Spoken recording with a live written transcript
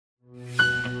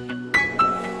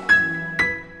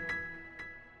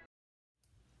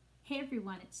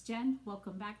everyone, it's Jen.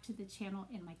 Welcome back to the channel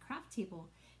and my craft table.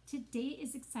 Today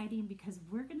is exciting because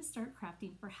we're going to start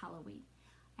crafting for Halloween.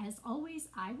 As always,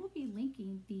 I will be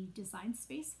linking the design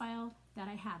space file that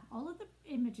I have all of the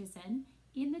images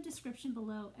in the description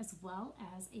below, as well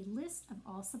as a list of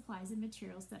all supplies and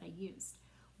materials that I used.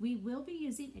 We will be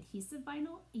using adhesive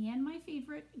vinyl and my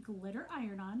favorite glitter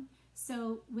iron-on.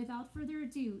 So without further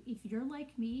ado, if you're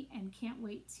like me and can't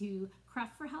wait to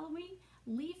craft for Halloween,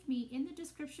 leave me in the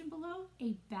description below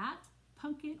a bat,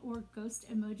 pumpkin, or ghost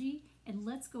emoji, and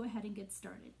let's go ahead and get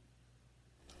started.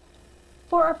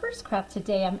 For our first craft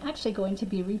today, I'm actually going to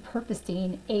be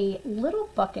repurposing a little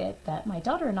bucket that my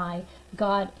daughter and I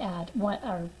got at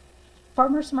our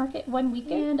farmer's market one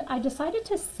weekend. I decided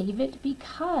to save it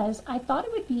because I thought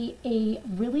it would be a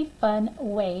really fun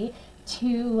way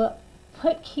to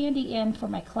put candy in for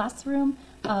my classroom.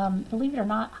 Believe it or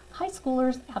not, high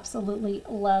schoolers absolutely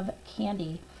love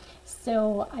candy.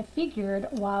 So I figured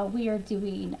while we are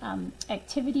doing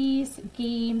activities,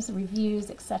 games, reviews,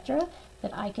 etc.,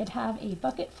 that I could have a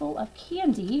bucket full of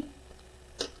candy.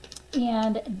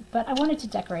 But I wanted to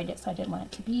decorate it, so I didn't want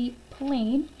it to be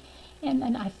plain. And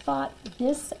then I thought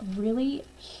this really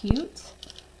cute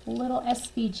little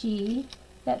SVG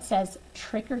that says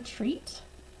trick or treat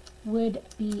would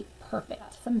be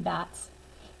perfect. Some bats.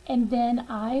 And then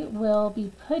I will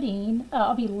be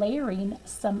I'll be layering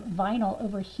some vinyl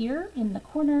over here in the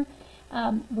corner.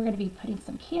 We're going to be putting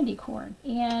some candy corn.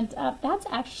 And that's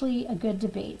actually a good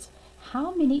debate.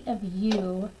 How many of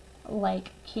you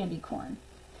like candy corn?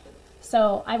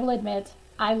 So I will admit,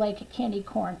 I like candy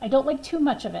corn. I don't like too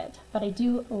much of it, but I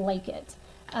do like it.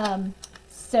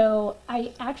 So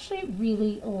I actually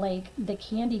really like the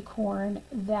candy corn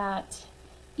that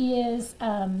is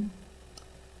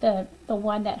the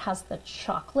one that has the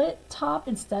chocolate top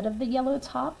instead of the yellow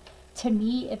top. To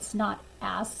me, it's not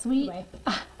as sweet. Right.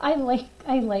 I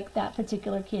like that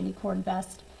particular candy corn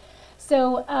best.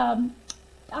 So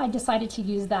I decided to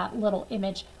use that little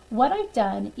image. What I've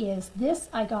done is this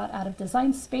I got out of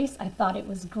Design Space. I thought it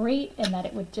was great and that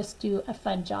it would just do a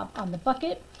fun job on the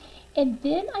bucket. And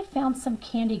then I found some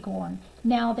candy corn.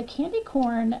 Now the candy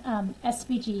corn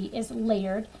SVG is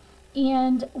layered.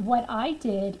 And what I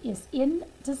did is in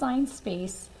Design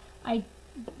Space, I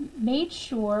made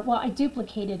sure, well, I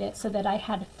duplicated it so that I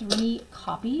had 3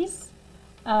 copies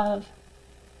of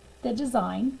the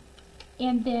design.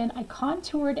 And then I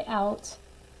contoured out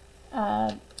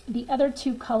the other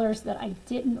 2 colors that I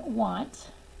didn't want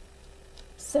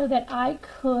so that I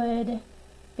could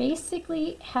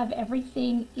basically have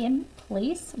everything in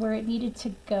place where it needed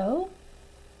to go.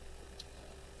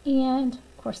 And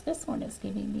of course, this one is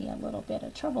giving me a little bit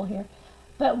of trouble here.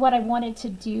 But what I wanted to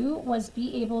do was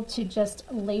be able to just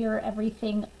layer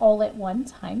everything all at one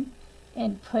time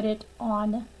and put it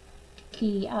on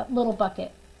the little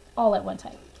bucket all at one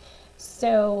time.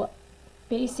 So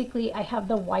basically, I have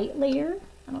the white layer.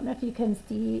 I don't know if you can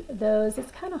see those.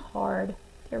 It's kind of hard.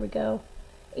 There we go.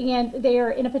 And they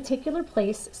are in a particular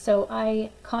place. So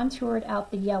I contoured out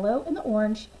the yellow and the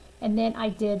orange, and then I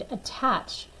did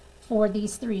attach for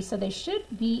these 3, so they should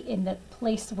be in the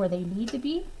place where they need to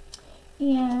be.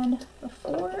 And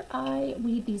before I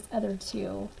weed these other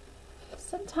 2,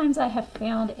 sometimes I have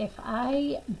found if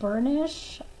I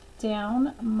burnish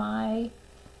down my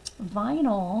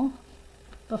vinyl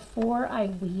before I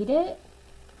weed it,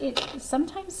 it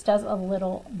sometimes does a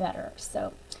little better.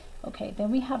 So, okay,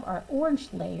 then we have our orange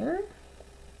layer,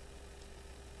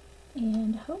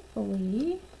 and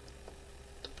hopefully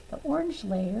the orange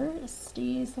layer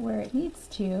stays where it needs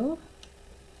to,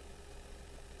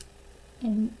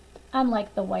 and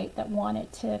unlike the white that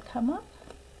wanted to come up.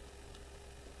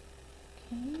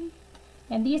 Okay,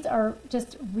 and these are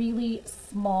just really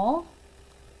small.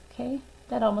 Okay,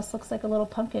 that almost looks like a little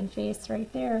pumpkin face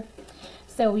right there.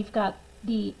 So we've got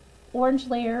the orange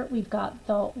layer, we've got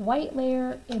the white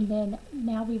layer, and then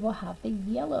now we will have the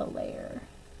yellow layer.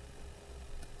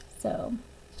 So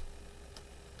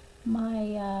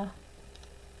my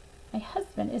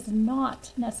husband is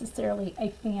not necessarily a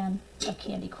fan of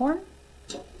candy corn.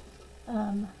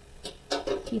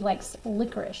 He likes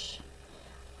licorice.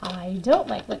 I don't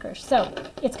like licorice. So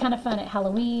it's kind of fun at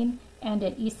Halloween and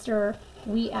at Easter.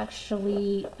 We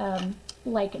actually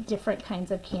like different kinds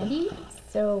of candy,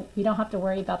 so we don't have to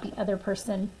worry about the other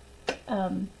person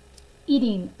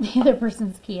eating the other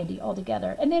person's candy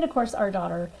altogether. And then of course our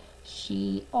daughter,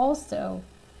 she also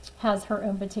has her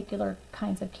own particular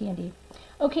kinds of candy.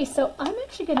 Okay, so I'm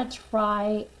actually going to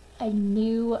try a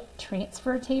new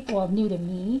transfer tape, well, new to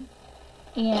me,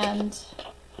 and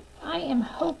I am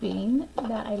hoping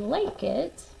that I like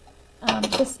it.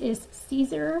 This is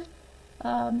Caesar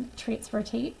transfer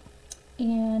tape,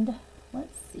 And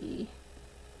let's see,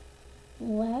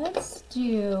 let's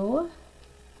do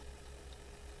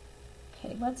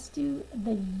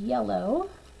the yellow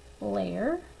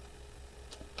layer.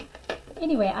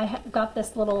 Anyway, I got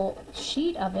this little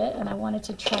sheet of it and I wanted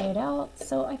to try it out,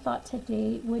 so I thought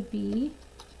today would be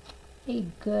a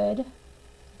good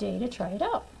day to try it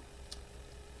out.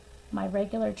 My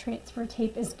regular transfer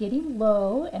tape is getting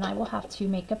low and I will have to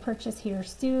make a purchase here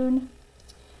soon.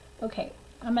 Okay,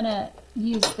 I'm gonna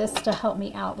use this to help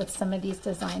me out with some of these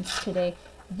designs today.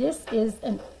 This is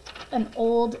an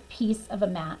old piece of a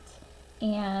mat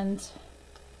and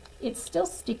it's still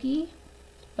sticky,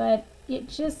 but it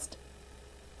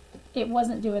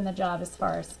wasn't doing the job as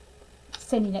far as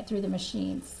sending it through the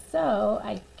machine. So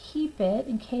I keep it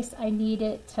in case I need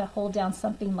it to hold down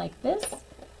something like this,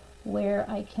 where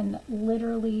I can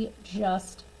literally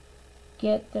just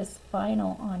get this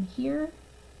vinyl on here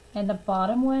and the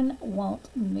bottom one won't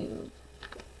move.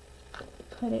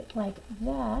 Put it like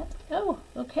that. Oh,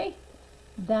 okay,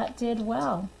 that did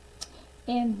well.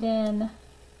 And then I'm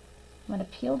gonna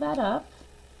peel that up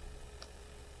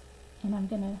and I'm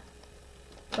gonna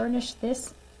burnish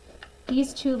this.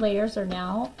 These two layers are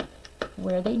now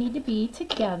where they need to be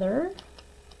together.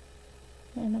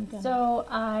 And so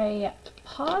I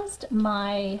paused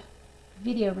my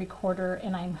video recorder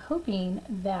and I'm hoping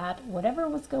that whatever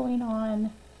was going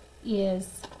on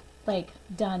is like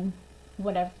done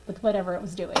with whatever it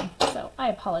was doing. So I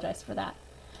apologize for that.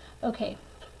 Okay,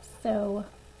 so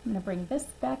I'm gonna bring this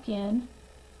back in.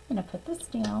 I'm gonna put this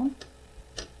down,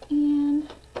 and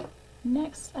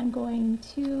next I'm going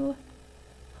to,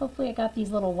 hopefully I got these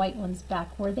little white ones back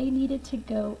where they needed to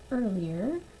go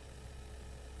earlier.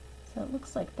 So it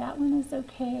looks like that one is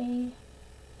okay.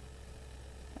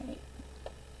 Right.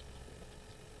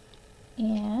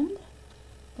 And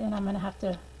then I'm gonna have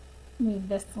to move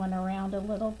this one around a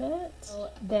little bit.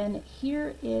 So then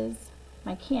here is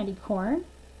my candy corn.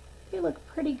 They look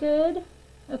pretty good.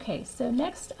 Okay, so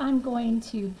next I'm going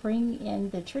to bring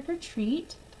in the trick or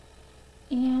treat,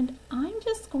 and I'm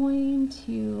just going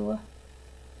to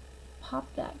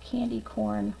pop that candy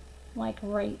corn like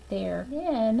right there.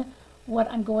 Then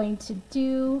what I'm going to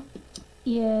do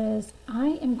is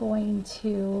I am going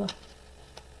to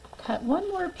cut one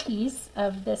more piece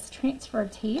of this transfer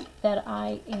tape that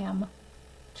I am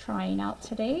trying out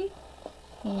today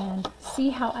and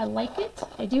see how I like it.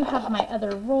 I do have my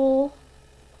other roll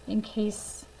in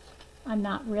case I'm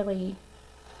not really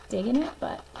digging it,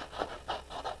 but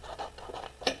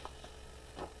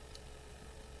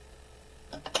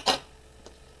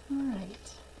all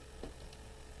right.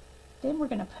 Then we're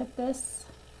going to put this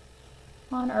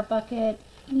on our bucket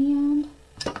and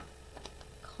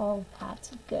call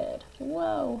that good.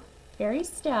 Whoa, very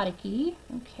staticky.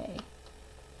 Okay,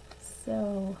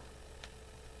 so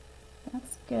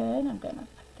that's good. I'm going to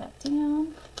put that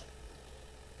down.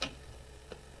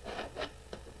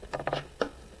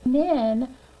 And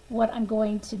then what I'm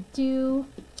going to do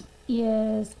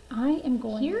is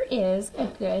here is a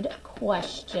good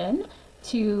question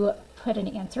to put an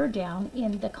answer down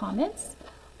in the comments.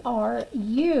 Are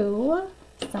you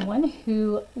someone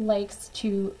who likes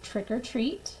to trick or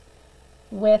treat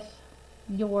with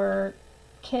your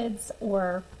kids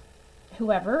or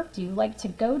whoever? Do you like to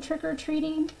go trick or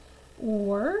treating,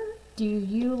 or do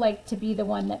you like to be the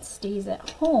one that stays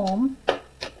at home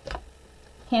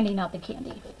handing out the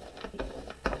candy?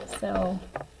 So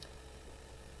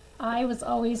I was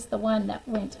always the one that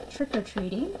went trick or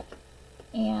treating,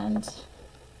 and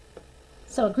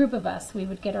so a group of us, we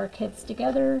would get our kids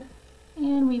together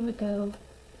and we would go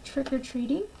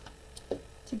trick-or-treating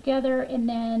together. And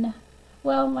then,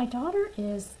 well, my daughter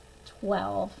is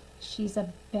 12. She's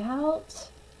about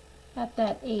at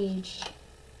that age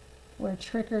where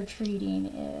trick-or-treating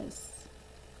is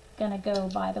gonna go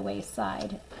by the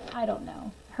wayside. I don't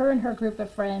know. Her and her group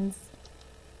of friends,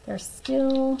 they're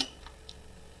still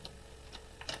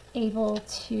able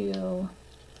to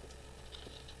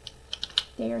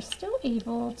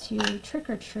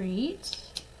trick-or-treat,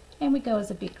 and we go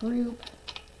as a big group.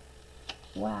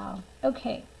 Wow.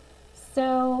 Okay,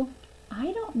 so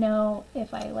I don't know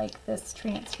if I like this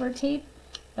transfer tape,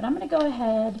 but I'm going to go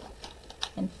ahead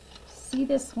and see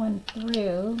this one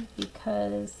through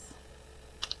because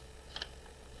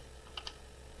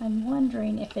I'm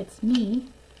wondering if it's me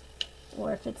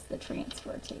or if it's the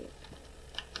transfer tape.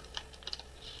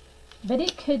 But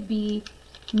it could be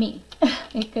me.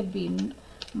 It could be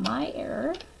my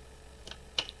error.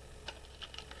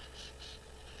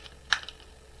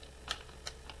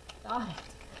 Got it.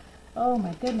 Oh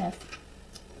my goodness.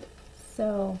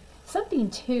 So something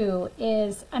too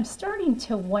is I'm starting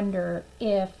to wonder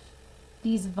if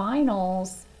these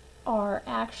vinyls are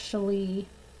actually,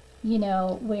 you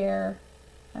know, where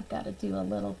I've got to do a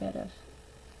little bit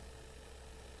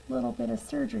of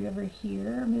surgery over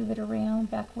here, move it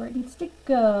around back where it needs to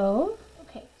go.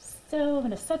 Okay, so I'm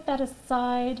going to set that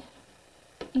aside,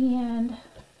 and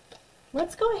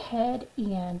let's go ahead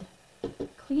and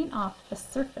clean off the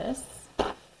surface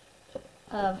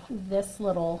of this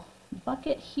little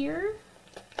bucket here.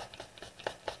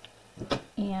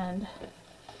 And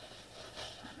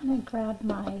I'm going to grab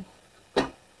my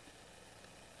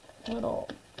little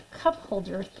cup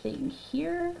holder thing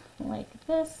here like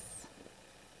this.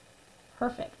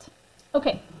 Perfect.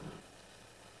 Okay.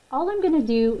 All I'm going to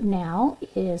do now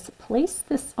is place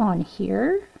this on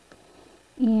here,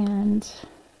 and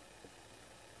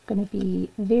I'm going to be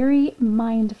very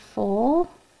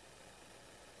mindful.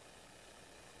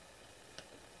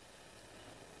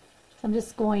 So I'm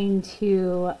just going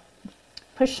to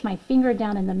push my finger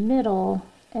down in the middle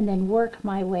and then work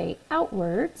my way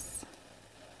outwards.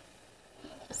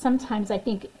 Sometimes I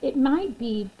think it might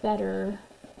be better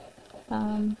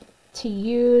to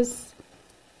use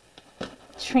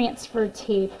transfer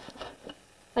tape,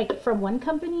 like from one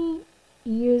company,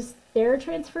 use their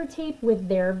transfer tape with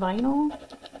their vinyl.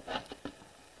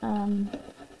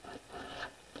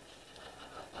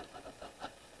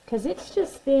 Because it's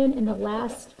just been in the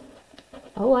last,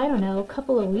 oh, I don't know, a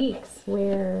couple of weeks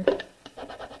where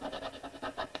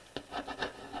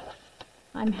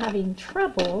I'm having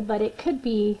trouble, but it could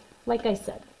be, like I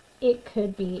said, it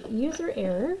could be user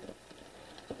error.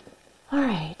 All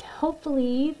right,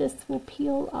 hopefully this will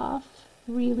peel off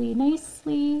really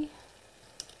nicely.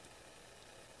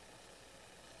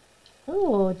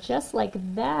 Oh, just like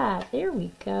that. There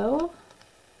we go.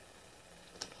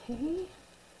 Okay.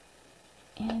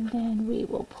 And then we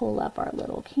will pull up our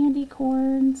little candy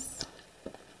corns.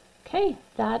 Okay,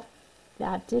 that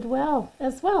did well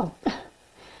as well.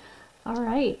 All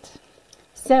right.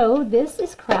 So this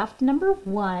is craft number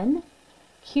 1.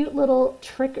 Cute little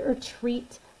trick or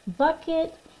treat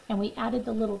bucket, and we added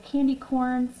the little candy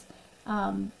corns.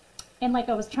 And like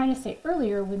I was trying to say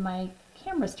earlier when my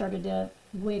camera started to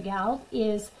wig out,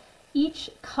 is each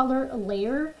color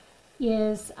layer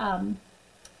is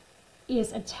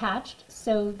attached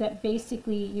so that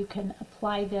basically you can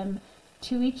apply them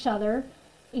to each other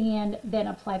and then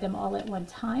apply them all at one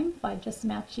time by just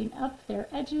matching up their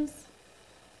edges.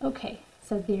 Okay,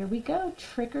 so there we go,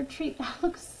 trick or treat. That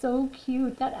looks so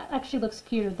cute. That actually looks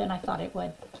cuter than I thought it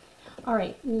would. All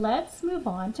right, let's move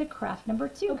on to craft number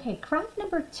 2. Okay, craft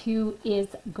number 2 is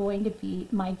going to be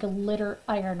my glitter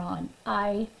iron-on.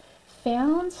 I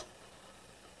found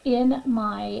in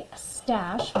my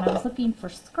stash, when I was looking for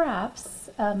scraps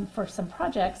for some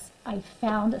projects, I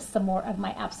found some more of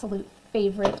my absolute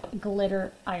favorite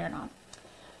glitter iron-on.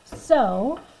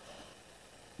 So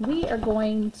we are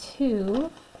going to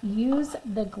use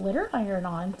the glitter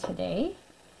iron-on today,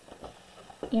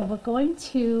 and we're going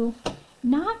to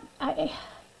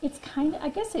it's kind of, I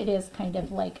guess it is kind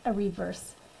of like a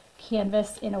reverse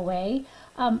canvas in a way.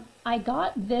 I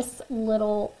got this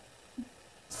little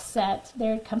set,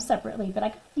 there it comes separately, but I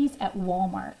got these at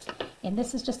Walmart, and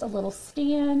this is just a little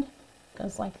stand,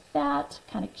 goes like that,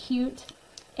 kind of cute,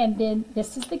 and then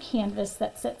this is the canvas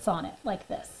that sits on it like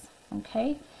this.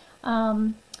 Okay,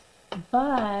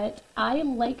 but I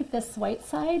like this white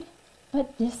side,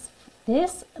 but this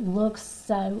looks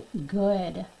so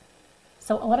good.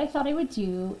 So what I thought I would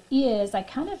do is, I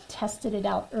kind of tested it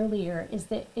out earlier, is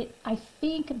that I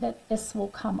think that this will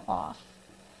come off.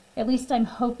 At least I'm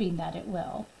hoping that it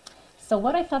will. So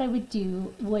what I thought I would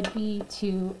do would be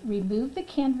to remove the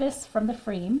canvas from the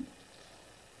frame,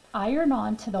 iron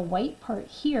on to the white part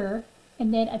here,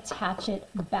 and then attach it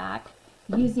back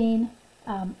using,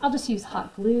 I'll just use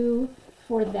hot glue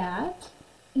for that.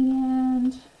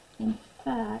 And in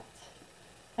fact,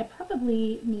 I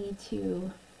probably need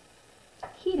to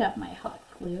heat up my hot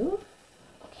glue.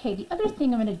 Okay, the other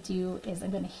thing I'm going to do is I'm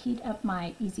going to heat up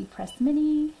my Easy Press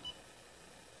Mini,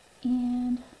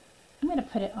 and I'm going to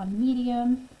put it on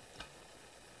medium.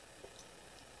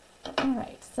 All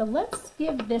right, so let's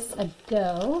give this a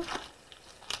go,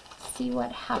 see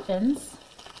what happens.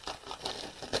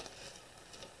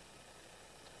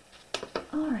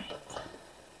 All right.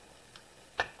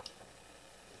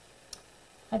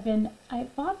 I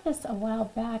bought this a while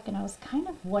back, and I was kind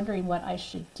of wondering what I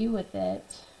should do with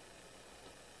it.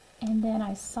 And then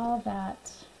I saw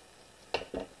that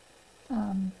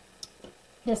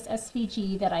this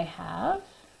SVG that I have,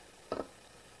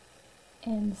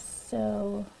 and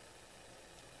so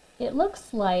it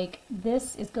looks like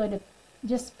this is going to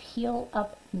just peel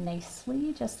up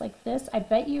nicely, just like this. I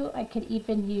bet you I could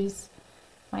even use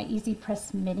my Easy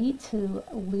Press Mini to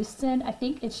loosen. I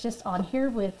think it's just on here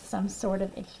with some sort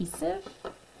of adhesive.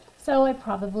 So I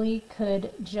probably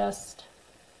could just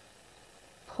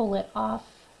pull it off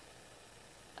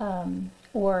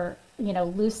or, you know,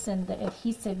 loosen the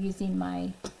adhesive using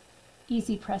my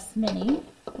Easy Press Mini,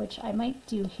 which I might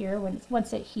do here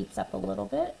once it heats up a little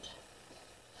bit.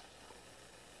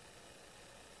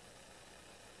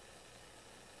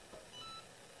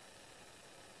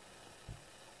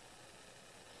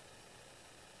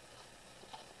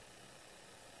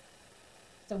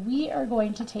 So we are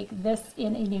going to take this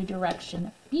in a new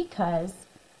direction because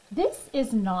this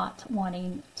is not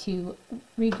wanting to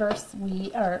reverse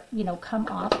weed or, you know, come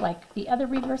off like the other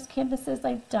reverse canvases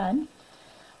I've done,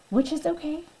 which is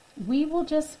okay. We will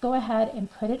just go ahead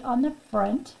and put it on the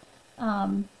front.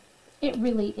 It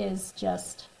really is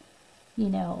just, you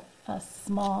know, a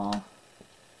small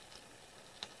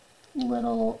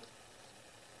little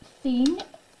thing,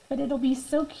 but it'll be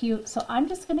so cute. So I'm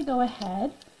just going to go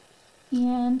ahead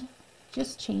and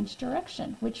just change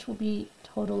direction, which will be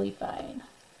totally fine.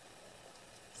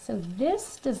 So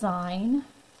this design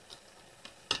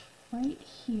right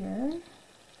here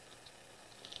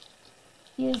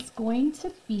is going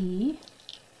to be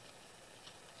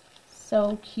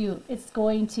so cute. It's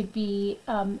going to be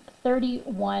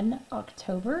 31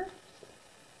 October,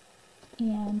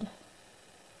 and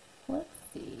let's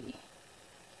see,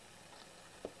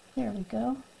 there we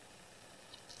go.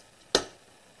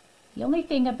 The only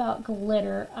thing about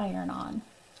glitter iron-on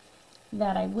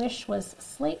that I wish was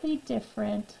slightly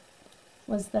different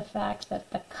was the fact that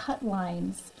the cut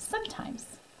lines, sometimes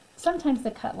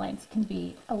the cut lines can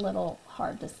be a little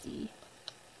hard to see.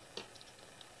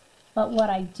 But what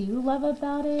I do love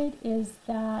about it is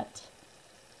that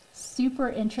super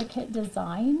intricate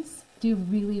designs do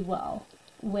really well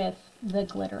with the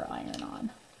glitter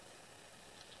iron-on.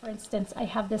 For instance, I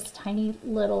have this tiny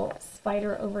little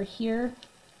spider over here,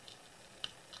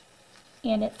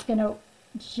 and it's going to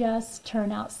just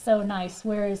turn out so nice.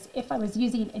 Whereas if I was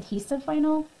using adhesive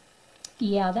vinyl,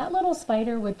 yeah, that little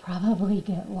spider would probably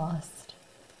get lost.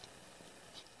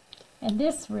 And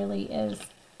this really is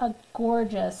a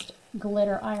gorgeous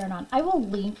glitter iron-on. I will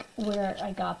link where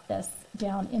I got this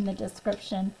down in the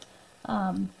description.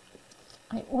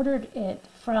 I ordered it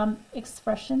from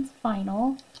Expressions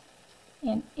Vinyl,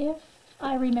 and if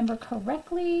I remember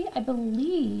correctly, I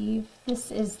believe this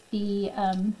is the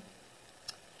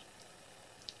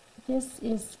this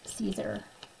is Caesar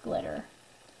glitter.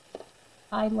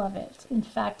 I love it. In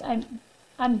fact,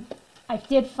 I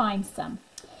did find some,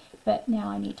 but now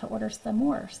I need to order some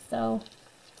more. So,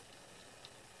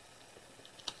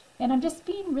 and I'm just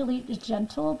being really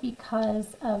gentle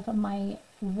because of my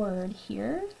word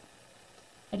here.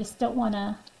 I just don't want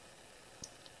to,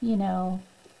 you know,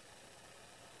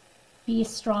 be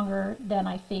stronger than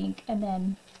I think and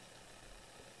then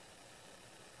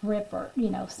rip or,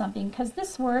 you know, something, because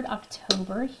this word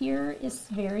October here is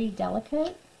very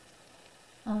delicate.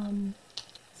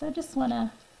 So I just want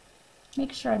to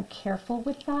make sure I'm careful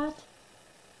with that.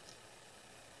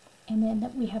 And then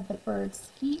that we have the bird's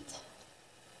feet.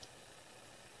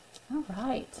 All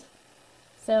right.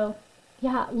 So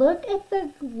yeah, look at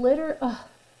the glitter. Oh,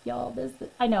 y'all, this,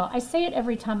 I know I say it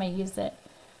every time I use it,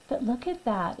 but look at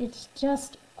that. It's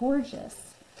just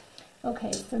gorgeous.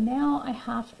 Okay, so now I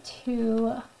have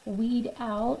to weed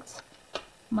out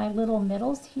my little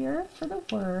middles here for the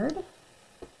word.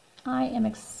 I am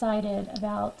excited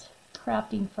about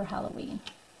crafting for Halloween.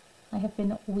 I have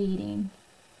been waiting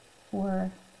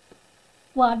for,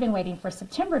 well, I've been waiting for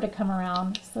September to come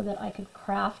around so that I could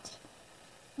craft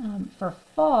for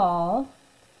fall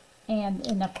and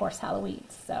of course Halloween.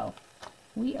 So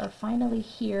we are finally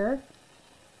here,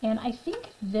 and I think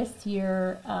this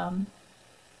year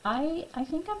I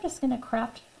think I'm just going to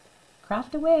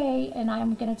craft away, and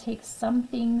I'm going to take some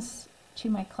things to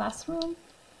my classroom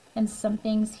and some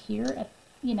things here at,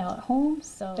 you know, at home.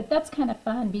 So, but that's kind of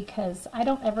fun because I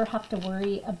don't ever have to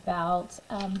worry about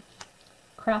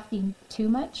crafting too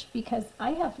much because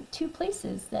I have two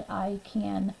places that I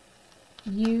can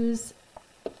use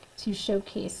to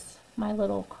showcase my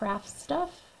little craft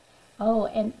stuff. Oh,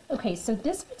 and okay, so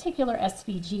this particular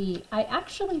SVG, I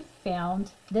actually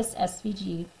found this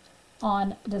SVG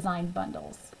on Design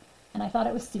Bundles, and I thought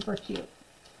it was super cute.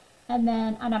 And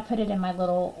I put it in my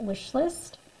little wish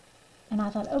list, and I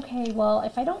thought, okay, well,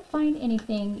 if I don't find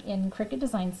anything in Cricut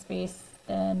Design Space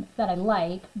then that I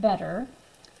like better,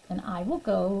 then I will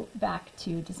go back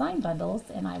to Design Bundles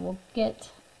and I will get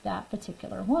that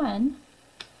particular one.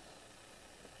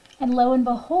 And lo and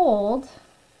behold,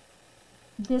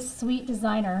 this sweet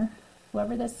designer,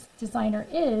 whoever this designer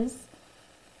is,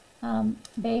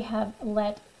 They have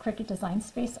let Cricut Design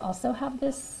Space also have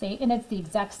this same, and it's the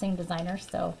exact same designer,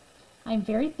 so I'm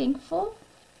very thankful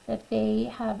that they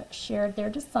have shared their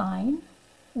design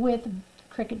with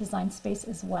Cricut Design Space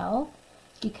as well,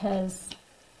 because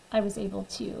I was able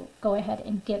to go ahead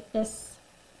and get this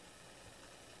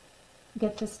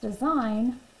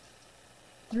design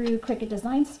through Cricut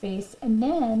Design Space, and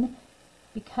then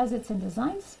because it's in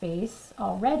Design Space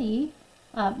already,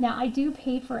 now I do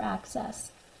pay for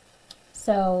access,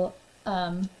 so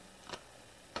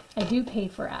I do pay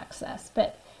for access,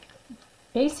 but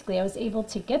basically I was able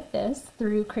to get this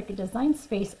through Cricut Design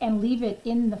Space and leave it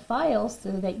in the file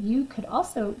so that you could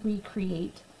also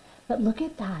recreate. But look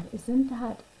at that,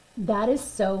 that is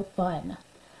so fun.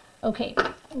 Okay,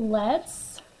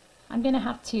 I'm gonna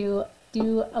have to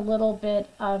do a little bit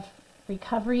of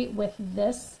recovery with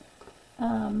this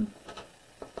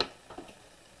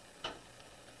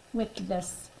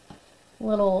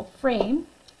little frame,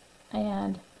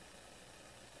 and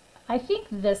I think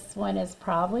this one is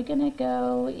probably going to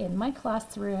go in my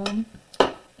classroom,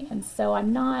 and so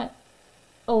I'm not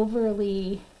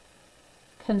overly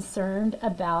concerned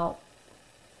about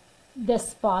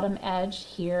this bottom edge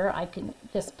here. I can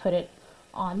just put it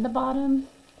on the bottom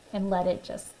and let it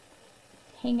just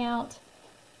hang out,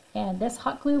 and this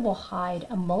hot glue will hide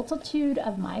a multitude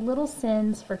of my little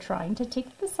sins for trying to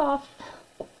take this off.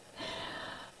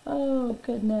 Oh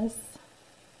goodness.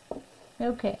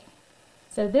 Okay,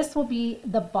 so this will be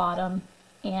the bottom,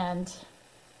 and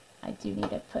I do need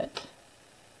to put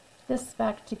this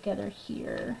back together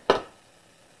here.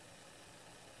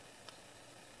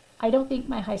 I don't think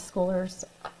my high schoolers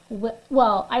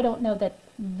well, I don't know that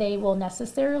they will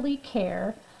necessarily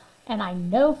care, and I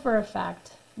know for a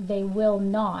fact they will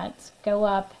not go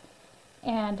up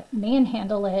and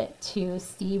manhandle it to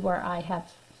see where I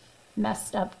have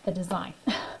messed up the design.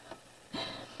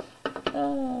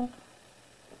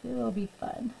 It will be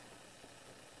fun.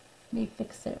 Let me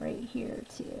fix it right here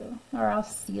too, or I'll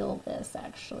seal this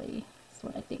actually. That's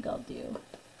what I think I'll do.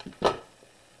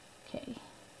 Okay.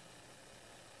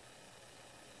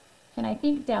 And I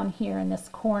think down here in this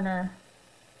corner,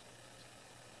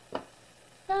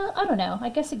 I don't know, I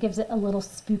guess it gives it a little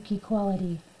spooky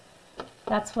quality.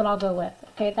 That's what I'll go with.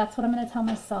 Okay, that's what I'm going to tell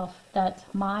myself, that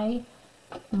my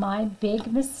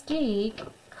big mistake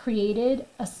created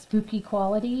a spooky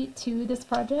quality to this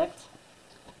project.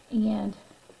 And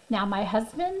now my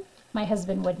husband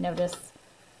would notice.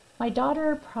 My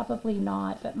daughter, probably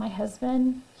not, but my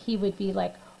husband, he would be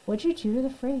like, what'd you do to the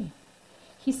frame?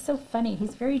 He's so funny.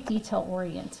 He's very detail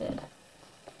oriented.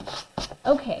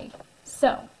 Okay,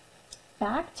 so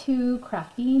back to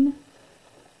crafting.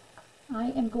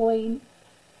 I'm going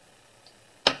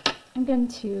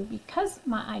to, because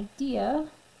my idea,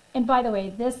 and by the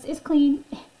way, this is clean,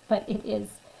 but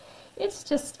it's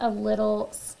just a little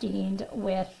stained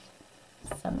with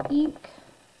some ink.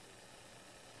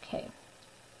 Okay,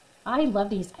 I love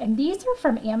these, and these are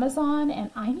from Amazon, and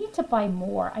I need to buy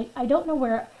more. I don't know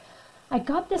where, I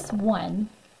got this one,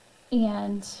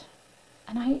 and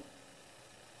I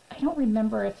don't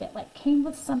remember if it like came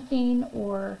with something,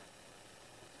 or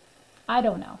I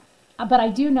don't know. But I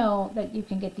do know that you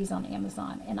can get these on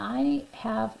Amazon, and I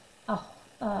have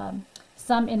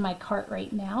some in my cart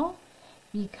right now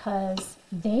because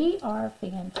they are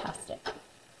fantastic.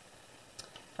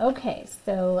 Okay,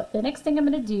 so the next thing I'm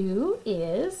going to do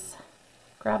is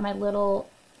grab my little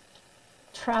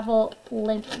travel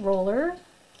lint roller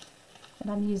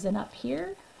that I'm using up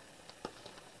here,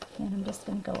 and I'm just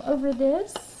going to go over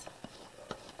this.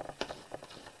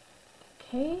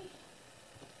 Okay.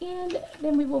 And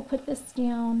then we will put this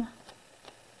down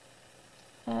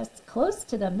as close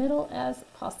to the middle as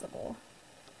possible.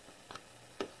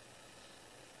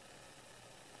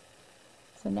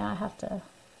 So now I have to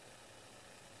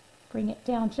bring it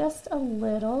down just a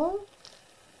little.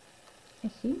 I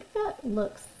think that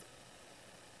looks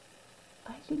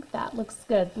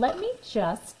good. Let me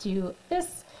just do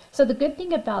this. So the good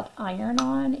thing about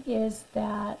iron-on is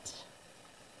that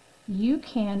you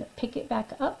can pick it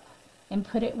back up and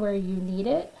put it where you need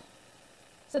it.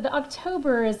 So the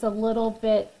October is a little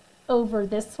bit over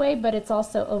this way, but it's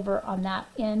also over on that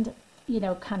end, you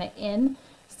know, kind of in.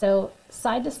 So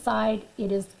side to side,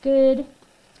 it is good.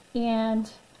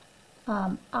 And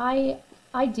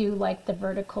I do like the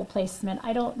vertical placement.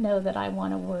 I don't know that I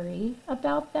want to worry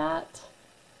about that.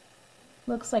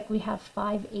 Looks like we have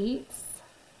 5/8.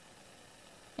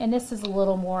 And this is a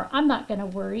little more, I'm not going to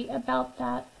worry about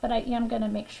that, but I am going to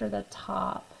make sure the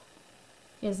top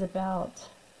is about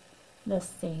the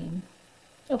same.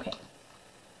 Okay.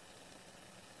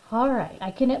 All right,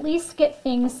 I can at least get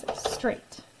things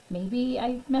straight. Maybe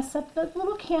I mess up the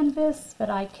little canvas, but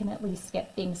I can at least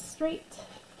get things straight.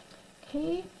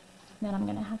 Okay, then I'm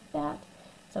gonna have that.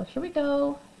 So here we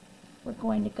go. We're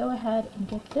going to go ahead and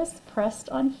get this pressed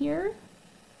on here.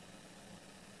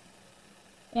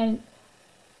 And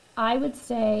I would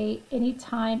say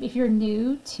anytime, if you're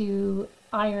new to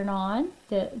iron-on,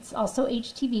 it's also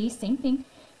HTV, same thing,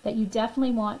 that you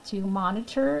definitely want to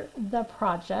monitor the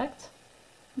project.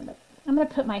 I'm going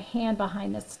to put my hand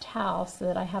behind this towel so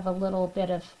that I have a little bit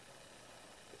of,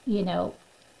 you know,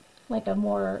 like a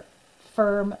more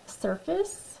firm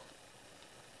surface.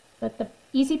 But the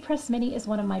Easy Press Mini is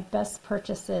one of my best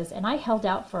purchases, and I held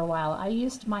out for a while. I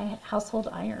used my household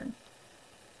iron.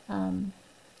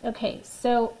 Okay,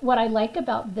 so what I like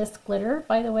about this glitter,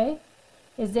 by the way,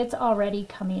 is it's already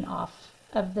coming off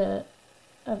of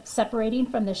separating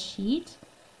from the sheet.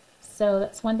 So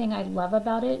that's one thing I love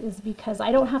about it, is because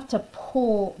I don't have to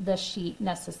pull the sheet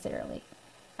necessarily.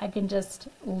 I can just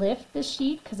lift the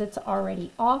sheet because it's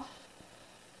already off.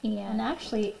 And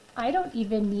actually, I don't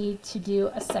even need to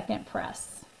do a second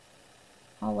press.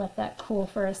 I'll let that cool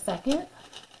for a second.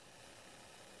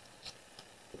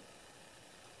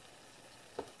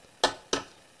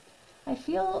 I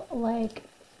feel like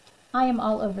I am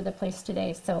all over the place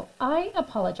today, so I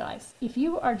apologize. If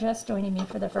you are just joining me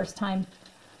for the first time,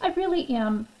 I really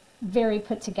am very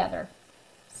put together.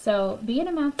 So being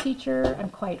a math teacher, I'm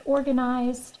quite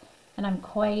organized and I'm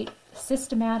quite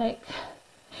systematic.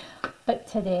 But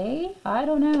today, I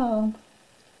don't know.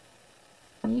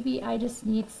 Maybe I just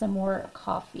need some more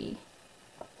coffee.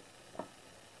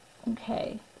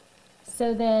 Okay,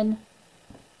 so then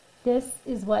this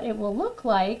is what it will look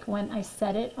like when I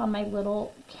set it on my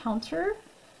little counter.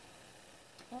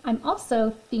 I'm also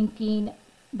thinking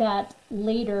that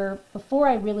later, before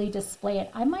I really display it,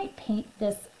 I might paint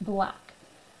this black.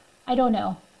 I don't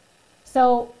know.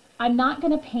 So I'm not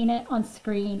going to paint it on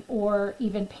screen or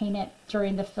even paint it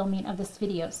during the filming of this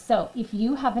video. So if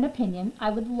you have an opinion, I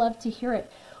would love to hear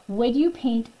it. Would you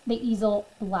paint the easel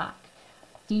black?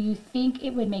 Do you think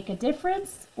it would make a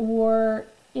difference, or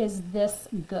is this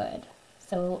good?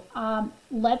 So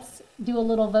let's do a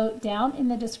little vote down in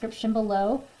the description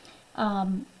below.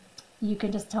 You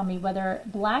can just tell me whether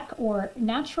black or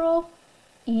natural,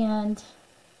 and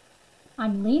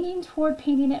I'm leaning toward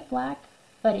painting it black,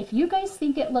 but if you guys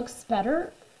think it looks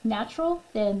better natural,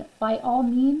 then by all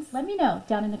means let me know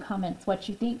down in the comments what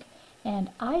you think, and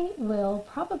I will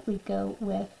probably go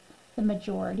with the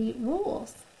majority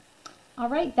rules. All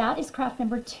right, that is craft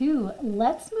number 2.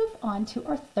 Let's move on to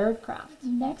our third craft.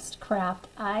 Next craft,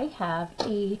 I have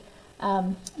a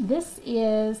this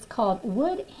is called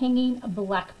wood hanging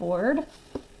blackboard.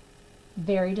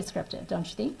 Very descriptive, don't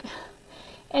you think?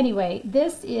 Anyway,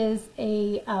 this is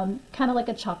a kind of like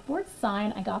a chalkboard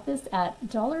sign. I got this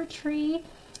at Dollar Tree,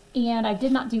 and I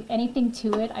did not do anything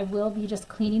to it. I will be just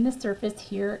cleaning the surface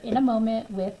here in a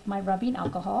moment with my rubbing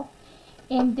alcohol.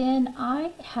 And then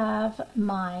I have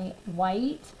my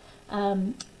white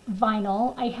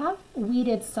vinyl. I have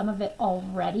weeded some of it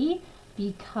already,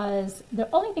 because the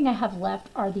only thing I have left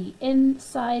are the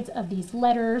insides of these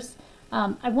letters.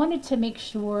 I wanted to make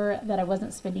sure that I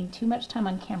wasn't spending too much time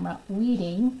on camera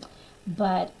weeding,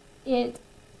 but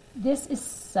this is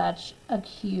such a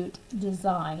cute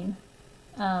design.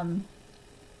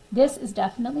 This is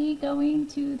definitely going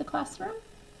to the classroom,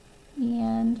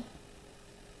 and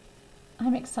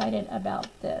I'm excited about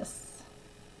this.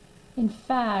 In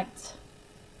fact,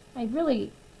 I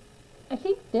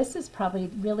think this is probably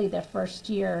really the first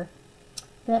year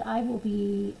that I will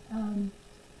be,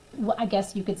 well, I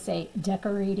guess you could say,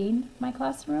 decorating my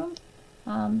classroom.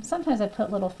 Sometimes I put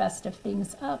little festive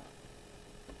things up,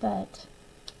 but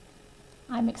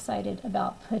I'm excited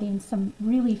about putting some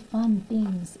really fun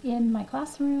things in my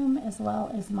classroom as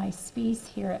well as my space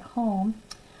here at home.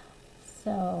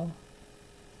 So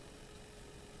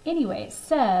anyway, it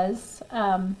says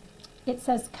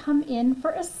come in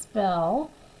for a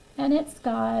spell. And it's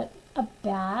got a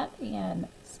bat and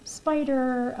some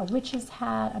spider, a witch's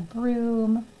hat, a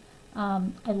broom.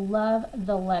 I love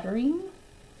the lettering,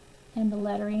 and the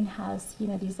lettering has, you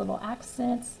know, these little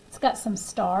accents. It's got some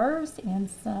stars and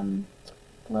some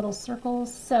little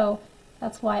circles, so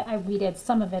that's why I weeded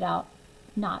some of it out.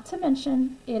 Not to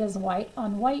mention, it is white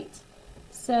on white,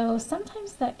 so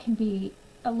sometimes that can be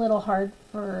a little hard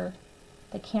for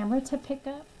the camera to pick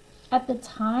up. At the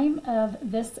time of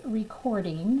this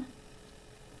recording,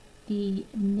 the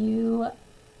new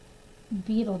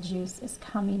Beetlejuice is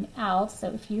coming out,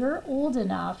 so if you're old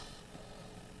enough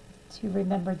to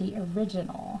remember the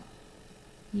original,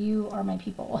 you are my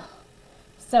people.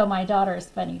 So my daughter is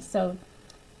funny. So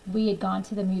we had gone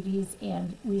to the movies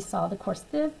and we saw, of course,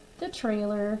 the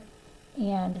trailer,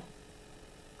 and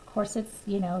of course it's,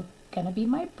 you know, gonna be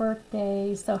my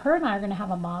birthday, so her and I are gonna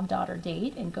have a mom-daughter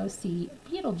date and go see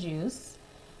Beetlejuice.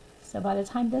 So by the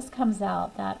time this comes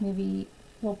out, that movie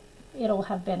it'll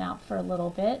have been out for a little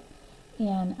bit.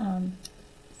 And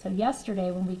so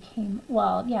yesterday when we came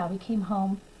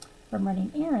home from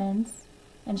running errands,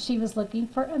 and she was looking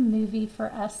for a movie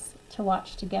for us to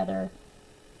watch together,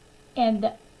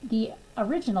 and the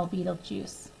original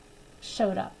Beetlejuice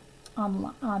showed up on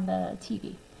the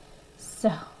TV.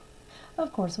 So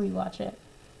of course we watch it,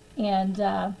 and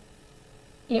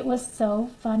it was so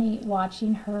funny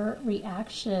watching her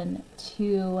reaction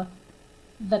to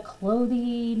the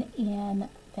clothing and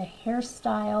the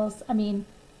hairstyles. I mean,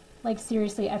 like,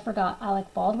 seriously, I forgot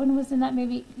Alec Baldwin was in that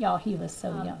movie. Y'all, he was so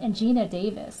young. And Gina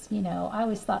Davis, you know, I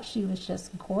always thought she was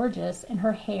just gorgeous. And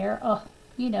her hair, oh,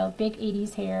 you know, big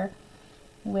 80s hair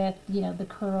with, you know, the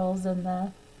curls and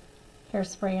the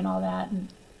hairspray and all that. And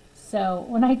so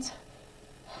when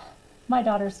my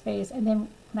daughter's face, and then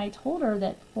when I told her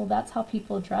that, well, that's how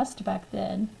people dressed back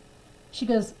then, she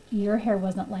goes, your hair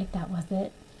wasn't like that, was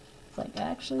it? It's like,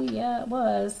 actually, yeah, it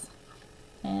was.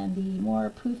 And the more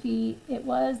poofy it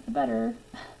was, the better.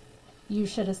 You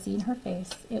should have seen her face.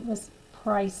 It was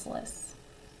priceless.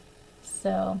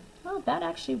 So, oh, that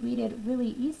actually weeded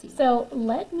really easy. So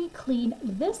let me clean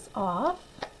this off.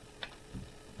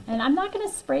 And I'm not going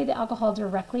to spray the alcohol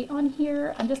directly on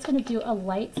here. I'm just going to do a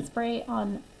light spray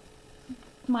on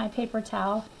my paper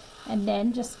towel and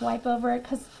then just wipe over it,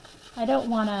 because I don't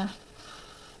want to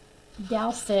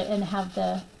douse it and have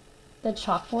the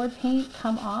chalkboard paint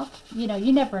come off. You know,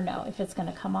 you never know if it's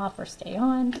going to come off or stay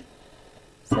on.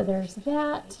 So there's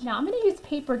that. Now I'm going to use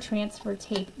paper transfer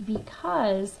tape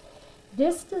because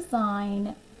this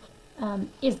design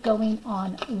is going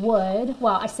on wood.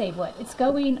 Well, I say wood. It's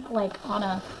going like on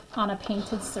a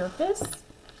painted surface.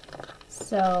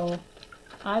 So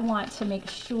I want to make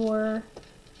sure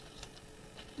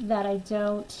that I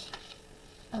don't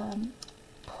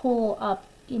pull up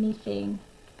anything.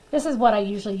 This is what I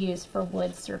usually use for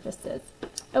wood surfaces.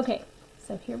 Okay,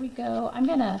 so here we go. I'm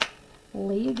gonna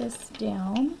lay this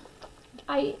down.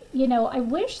 I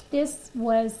wish this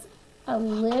was a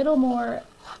little more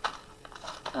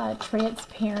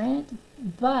transparent,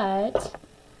 but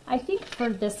I think for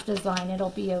this design it'll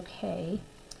be okay.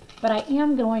 But I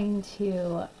am going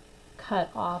to cut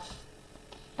off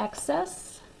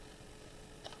excess.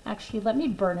 Actually, let me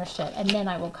burnish it and then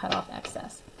I will cut off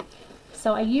excess.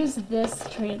 So I use this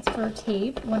transfer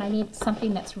tape when I need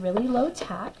something that's really low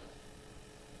tack.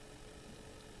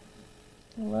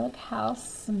 Look how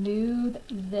smooth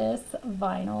this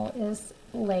vinyl is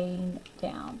laying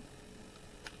down.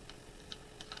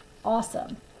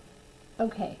 Awesome.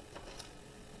 Okay.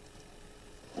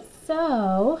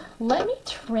 So let me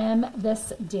trim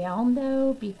this down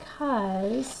though,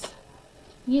 because,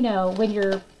 you know, when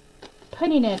you're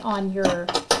putting it on your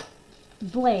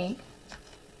blank,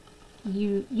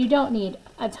 you don't need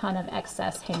a ton of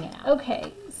excess hanging out.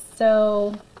 Okay,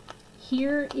 so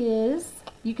here is,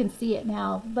 you can see it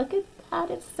now. Look at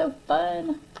that, it's so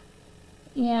fun.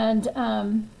 And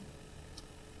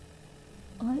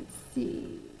let's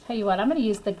see. Tell you what, I'm going to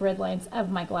use the grid lines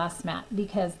of my glass mat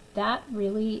because that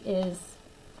really is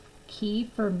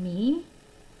key for me.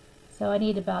 So I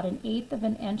need about 1/8 of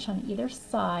an inch on either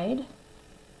side.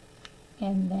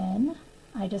 And then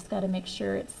I just got to make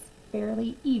sure it's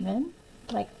fairly even.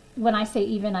 Like when I say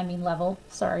even, I mean level,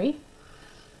 sorry.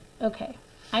 Okay,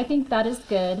 I think that is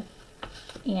good.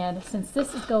 And since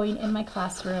this is going in my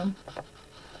classroom,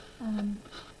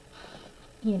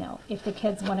 you know, if the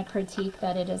kids want to critique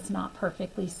that it is not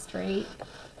perfectly straight,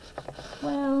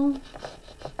 well,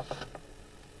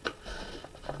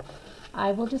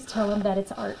 I will just tell them that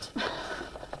it's art.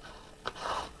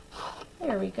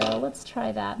 There we go. Let's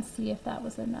try that and see if that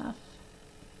was enough.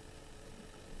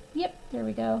 Yep, there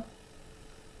we go.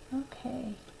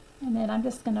 Okay, and then I'm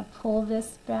just going to pull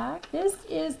this back. This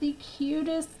is the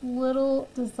cutest little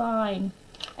design.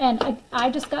 And I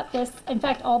just got this. In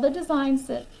fact, all the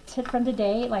designs from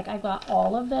today, like I got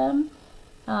all of them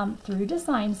through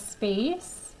Design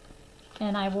Space.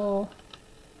 And I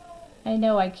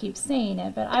know I keep saying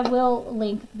it, but I will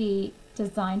link the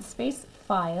Design Space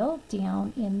file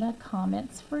down in the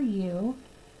comments for you.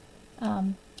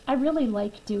 I really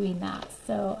like doing that,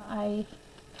 so I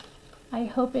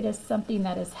hope it is something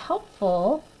that is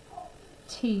helpful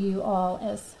to you all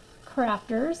as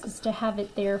crafters, is to have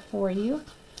it there for you.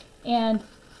 And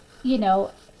you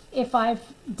know, if I've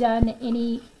done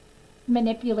any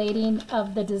manipulating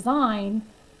of the design,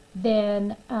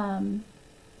 then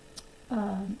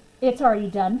it's already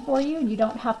done for you, and you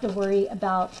don't have to worry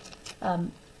about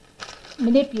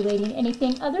manipulating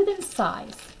anything other than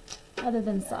size.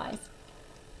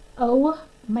 Oh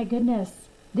my goodness,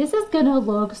 this is gonna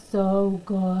look so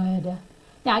good.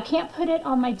 Now I can't put it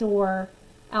on my door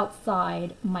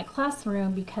outside my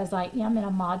classroom because I am in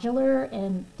a modular,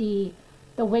 and the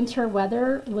winter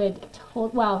weather would,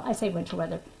 well, I say winter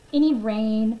weather, any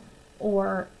rain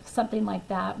or something like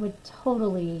that would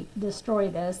totally destroy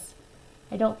this.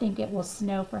 I don't think it will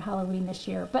snow for Halloween this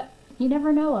year, but you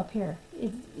never know up here.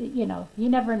 You know, you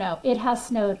never know. It has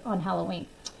snowed on Halloween.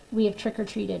 We have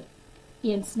trick-or-treated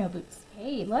in snow boots.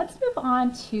 Hey, let's move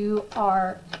on to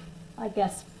our, I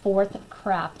guess, fourth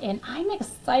craft, and I'm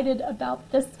excited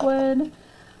about this one.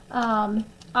 I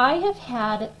have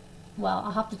had, well,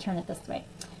 I'll have to turn it this way.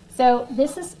 So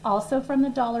this is also from the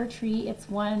Dollar Tree. It's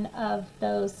one of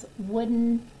those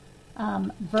wooden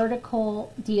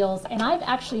vertical deals, and I've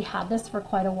actually had this for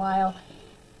quite a while,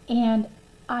 and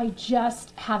I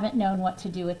just haven't known what to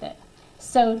do with it.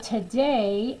 So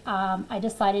today I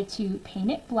decided to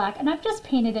paint it black, and I've just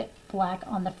painted it black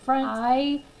on the front.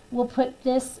 I will put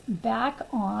this back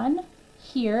on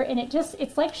here, and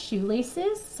it's like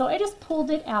shoelaces. So I just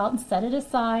pulled it out and set it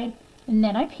aside, and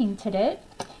then I painted it.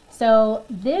 So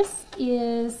this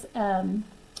is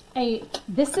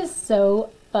this is so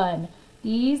fun.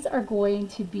 These are going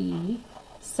to be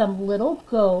some little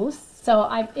ghosts. So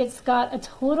it's got a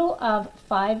total of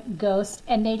 5 ghosts,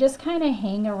 and they just kind of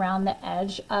hang around the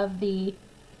edge of the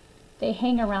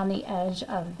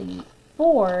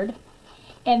board.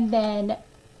 And then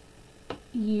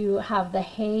you have the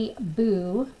Hey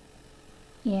Boo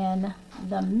in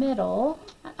the middle.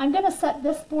 I'm going to set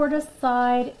this board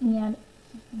aside, and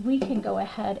we can go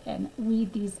ahead and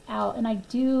weed these out. And I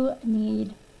do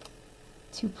need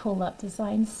to pull up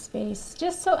Design Space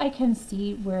just so I can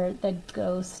see where the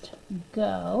ghosts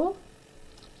go.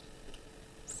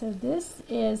 So these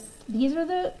are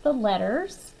the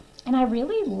letters, and I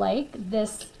really like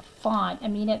this font. I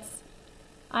mean,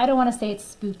 I don't want to say it's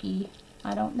spooky.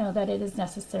 I don't know that it is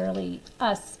necessarily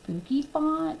a spooky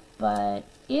font, but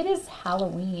it is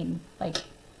Halloween. Like,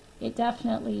 it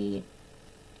definitely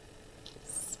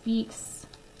speaks,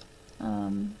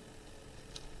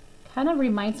 kind of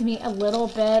reminds me a little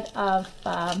bit of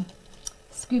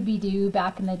Scooby-Doo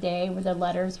back in the day, where the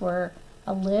letters were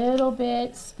a little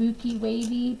bit spooky,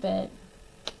 wavy, but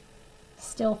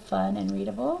still fun and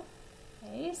readable.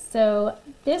 Okay, so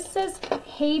this says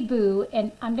Hey Boo,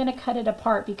 and I'm going to cut it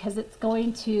apart because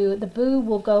the boo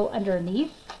will go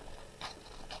underneath.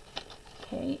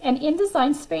 Okay, and in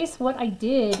Design Space, what I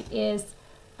did is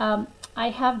I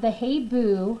have the Hey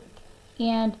Boo,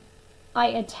 and I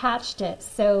attached it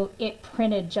so it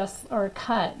printed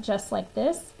cut just like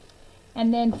this.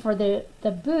 And then for the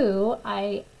boo,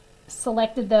 I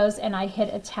selected those and I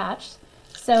hit attach.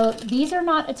 So these are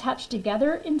not attached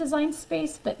together in Design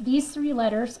Space, but these 3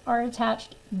 letters are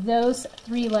attached. Those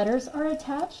 3 letters are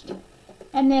attached.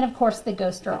 And then of course the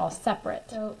ghosts are all separate.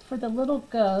 So for the little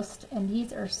ghost, and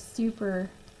these are super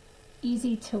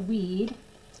easy to weed,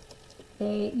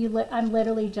 I'm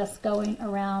literally just going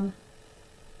around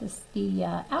the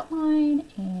outline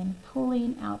and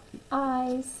pulling out the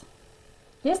eyes.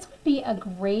 This would be a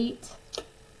great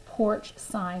porch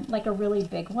sign, like a really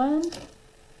big one.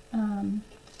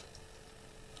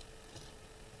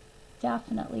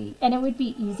 Definitely, and it would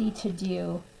be easy to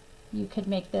do. You could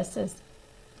make this as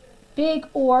big,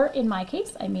 or in my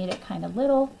case, I made it kind of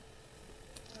little.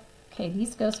 Okay,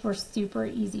 these ghosts were super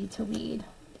easy to weed.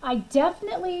 I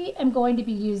definitely am going to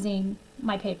be using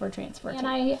my paper transfer. And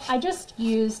I just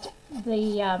used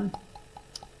the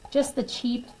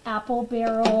cheap Apple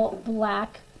Barrel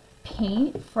black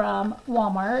paint from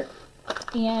Walmart,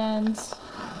 and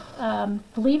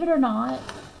believe it or not,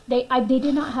 they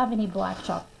did not have any black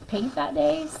chalk paint that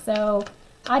day, so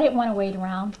I didn't want to wait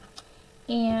around,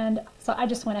 and so I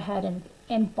just went ahead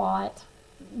and bought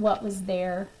what was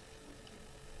there.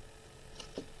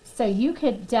 So you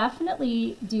could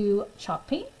definitely do chalk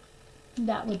paint.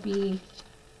 That would be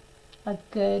a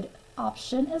good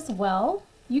option as well.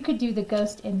 You could do the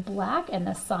ghost in black and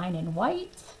the sign in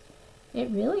white. It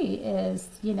really is,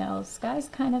 you know, sky's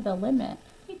kind of the limit.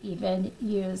 You could even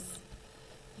use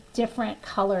different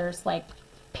colors like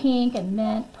pink and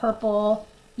mint, purple.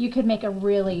 You could make a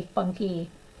really funky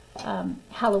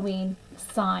Halloween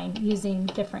sign using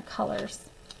different colors.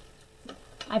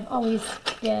 I've always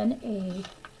been a,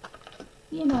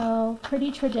 you know,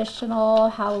 pretty traditional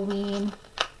Halloween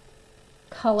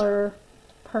color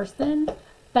person,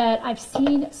 but I've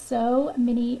seen so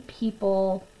many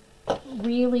people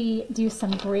really do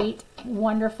some great,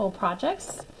 wonderful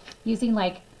projects using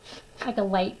like like a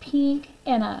light pink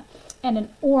and an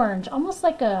orange, almost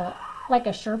like a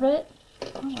sherbet.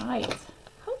 All right,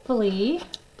 hopefully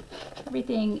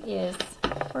everything is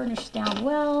burnished down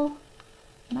well,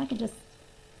 and I can just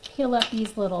peel up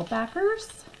these little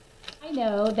backers. I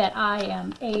know that I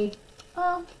am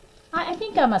I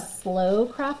think I'm a slow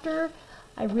crafter.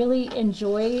 I really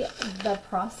enjoy the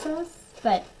process,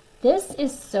 but this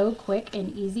is so quick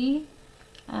and easy.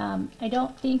 I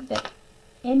don't think that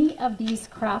any of these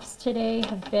crafts today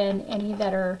have been any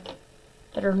that are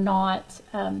not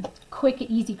quick,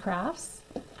 easy crafts.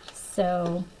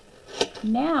 So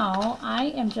now I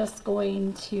am just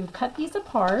going to cut these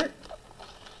apart,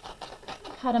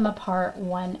 cut them apart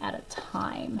one at a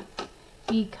time,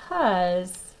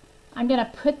 because I'm going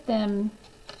to put them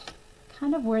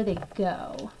kind of where they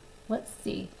go. Let's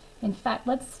see. In fact,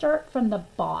 let's start from the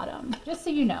bottom. Just so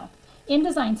you know, in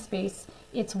Design Space,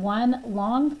 it's one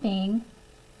long thing.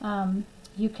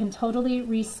 You can totally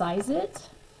resize it.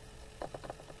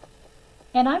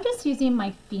 And I'm just using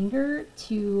my finger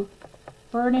to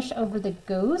burnish over the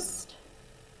ghost.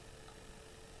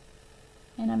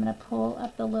 And I'm going to pull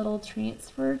up the little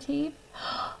transfer tape.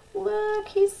 Look,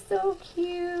 he's so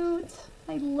cute.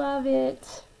 I love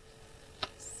it.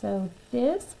 So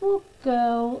this will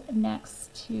go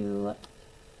next to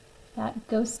that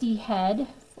ghosty head,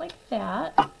 like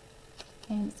that.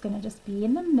 And it's going to just be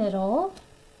in the middle.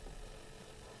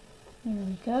 There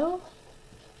we go.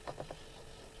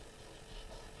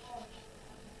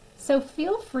 So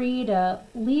feel free to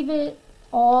leave it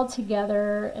all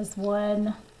together as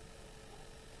one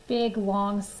big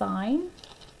long sign.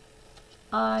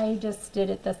 I just did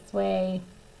it this way.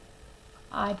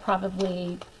 I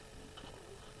probably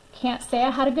can't say I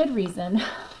had a good reason.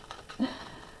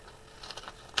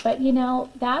 But you know,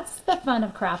 that's the fun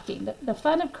of crafting. The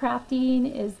fun of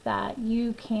crafting is that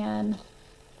you can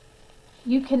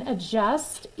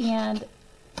adjust and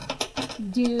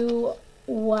do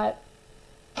what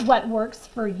works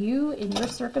for you in your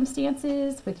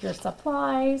circumstances with your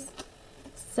supplies.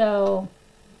 So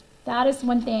that is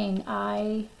one thing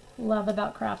I love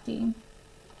about crafting.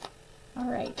 All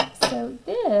right, so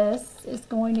this is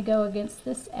going to go against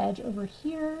this edge over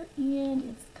here, and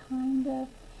it's kind of,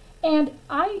 and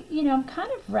I'm kind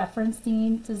of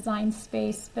referencing Design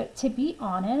Space, but to be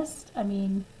honest, I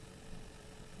mean,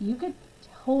 you could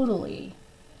totally,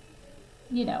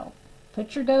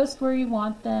 put your ghosts where you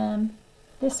want them.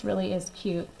 This really is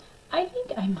cute. I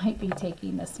think I might be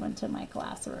taking this one to my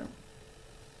classroom.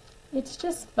 It's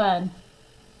just fun.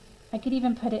 I could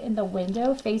even put it in the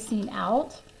window facing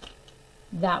out.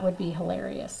 That would be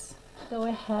hilarious. Go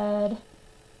ahead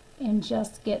and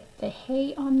just get the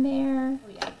hay on there. Oh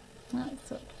yeah,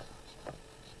 that's it.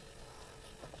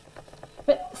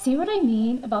 But see what I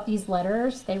mean about these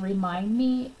letters? They remind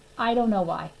me, I don't know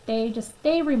why, they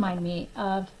remind me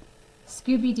of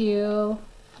Scooby-Doo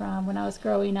from when I was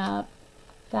growing up.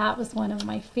 That was one of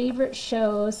my favorite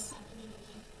shows.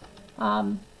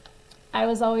 I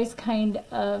was always kind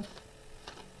of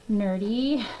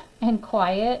nerdy and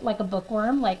quiet, like a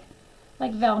bookworm, like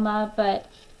Velma, but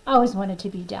I always wanted to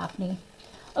be Daphne.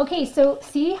 Okay, so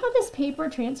see how this paper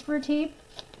transfer tape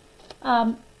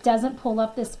doesn't pull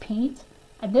up this paint?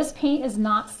 And this paint is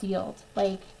not sealed.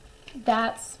 Like,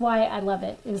 that's why I love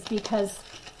it, is because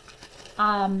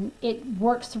it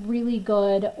works really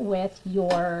good with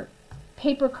your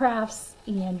paper crafts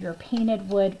and your painted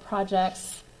wood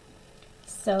projects.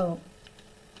 So,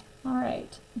 all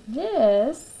right,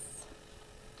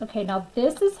 okay, now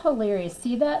this is hilarious.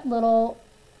 See that little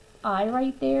eye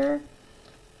right there?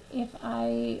 If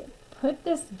I put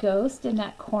this ghost in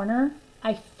that corner,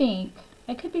 I think,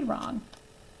 I could be wrong,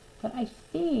 but I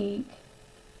think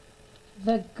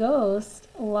the ghost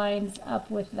lines up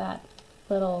with that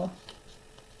little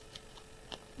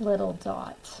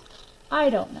dot.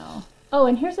 I don't know. Oh,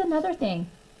 and here's another thing.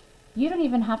 You don't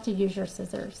even have to use your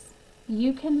scissors.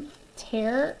 You can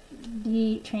tear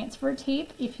the transfer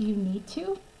tape if you need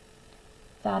to.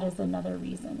 That is another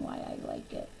reason why I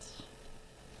like it.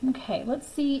 Okay, let's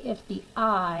see if the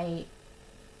eye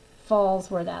falls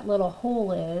where that little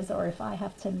hole is, or if I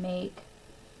have to make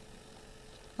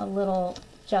a little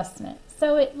adjustment.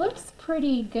 So it looks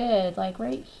pretty good, like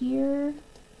right here.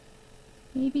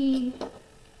 Maybe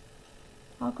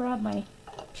I'll grab my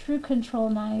True Control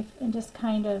knife and just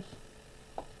kind of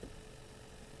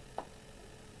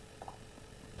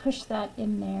push that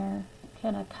in there,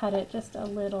 kind of cut it just a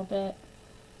little bit.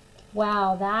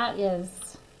 Wow, that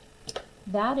is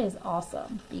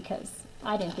awesome, because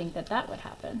I didn't think that would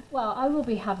happen. Well, I will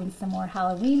be having some more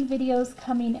Halloween videos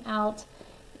coming out,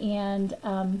 and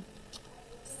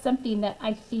something that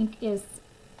I think is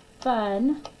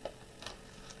fun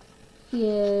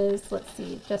is, let's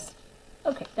see, just,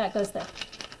 okay, that goes there.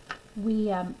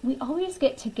 We always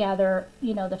get together,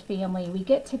 you know, the family, we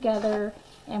get together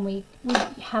and we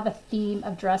have a theme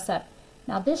of dress up.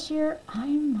 Now this year,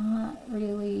 I'm not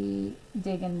really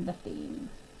digging the theme.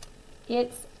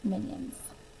 It's Minions.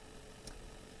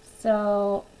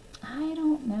 So, I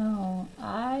don't know.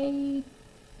 I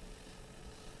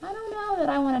don't know that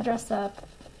I want to dress up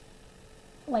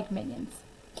like Minions.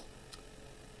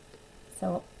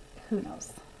 So, who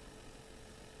knows?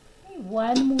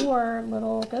 One more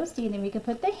little ghosty and then we could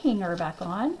put the hanger back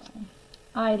on.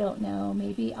 I don't know.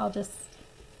 Maybe I'll just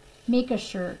make a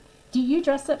shirt. Do you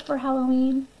dress up for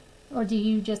Halloween? Or do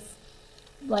you just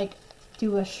like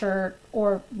do a shirt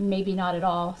or maybe not at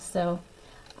all? So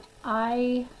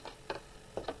I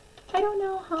don't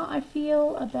know how I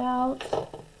feel about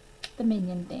the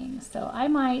Minion thing. So I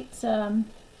might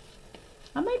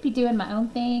be doing my own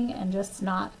thing and just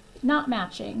not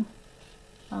matching.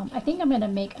 I think I'm going to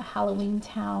make a Halloween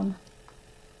Town.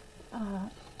 I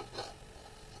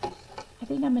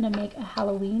think I'm going to make a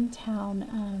Halloween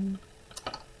Town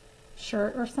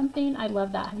shirt or something. I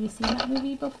love that. Have you seen that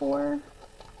movie before?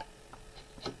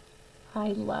 I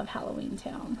love Halloween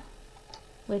Town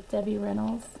with Debbie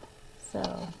Reynolds.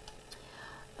 So,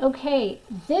 okay,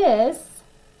 this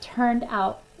turned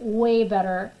out way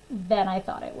better than I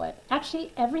thought it would.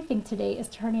 Actually, everything today is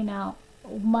turning out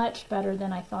much better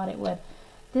than I thought it would.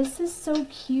 This is so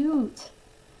cute.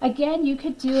 Again, you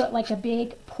could do it like a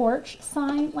big porch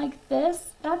sign like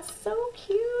this. That's so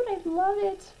cute. I love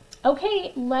it.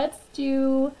 Okay, let's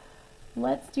do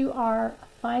our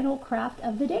final craft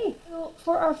of the day. So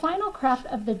for our final craft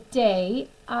of the day,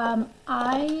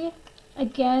 I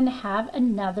again have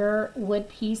another wood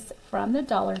piece from the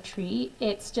Dollar Tree.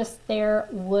 It's just their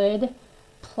wood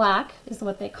plaque is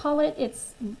what they call it.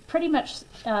 It's pretty much,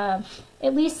 at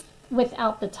least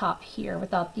without the top here,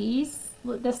 without this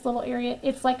little area,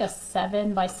 it's like a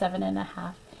 7 by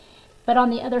 7.5. But on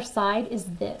the other side is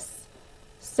this.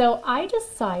 So I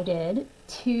decided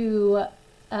to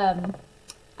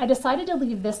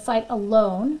leave this side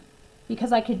alone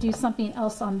because I could do something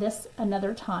else on this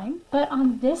another time. But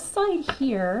on this side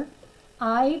here,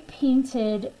 I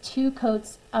painted 2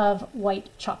 coats of white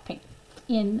chalk paint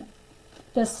in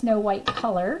the snow white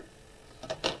color.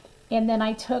 And then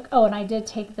I took, oh, and I did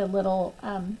take the little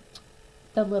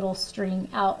string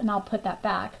out, and I'll put that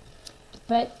back.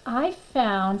 But I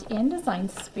found in Design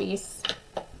Space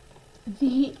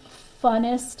the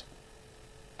funnest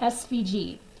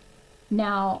SVG.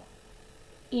 Now,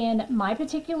 in my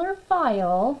particular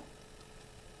file,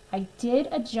 I did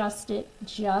adjust it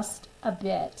just a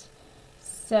bit.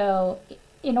 So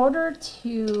in order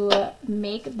to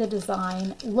make the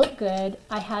design look good,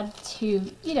 I had to,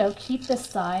 you know, keep the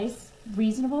size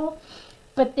reasonable.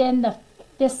 But then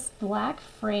this black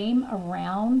frame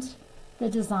around the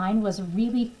design was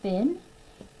really thin.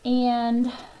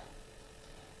 And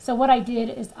so what I did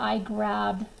is I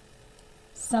grabbed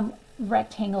some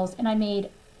rectangles and I made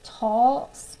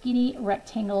tall, skinny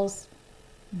rectangles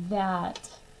that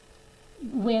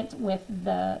went with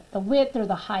the width or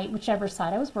the height, whichever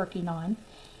side I was working on.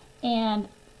 And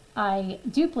I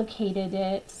duplicated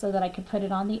it so that I could put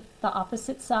it on the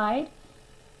opposite side.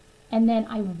 And then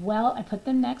I put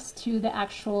them next to the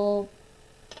actual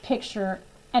picture,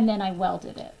 and then I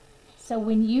welded it. So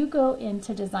when you go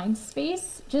into Design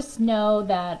Space, just know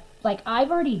that, like,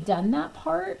 I've already done that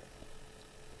part,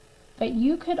 but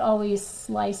you could always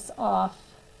slice off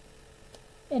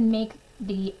and make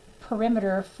the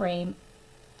perimeter frame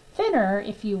thinner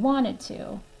if you wanted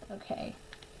to. Okay,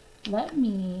 let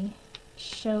me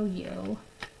show you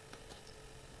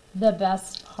the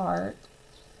best part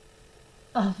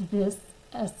of this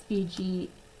SVG.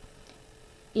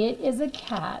 It is a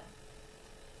cat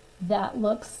that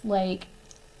looks like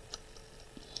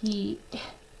he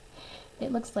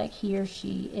or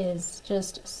she is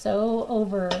just so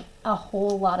over a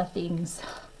whole lot of things.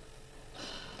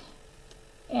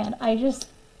 And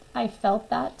I felt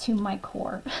that to my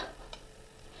core.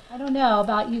 I don't know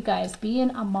about you guys,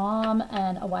 being a mom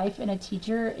and a wife and a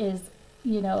teacher is,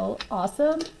 you know,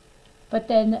 awesome. But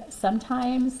then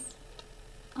sometimes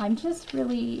I'm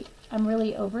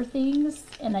really over things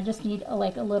and I just need a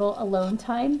little alone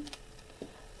time.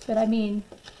 But I mean,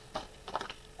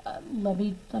 let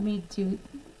me do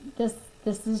this.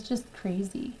 This is just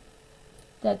crazy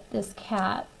that this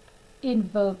cat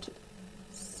invoked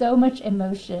so much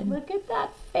emotion. Look at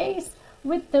that face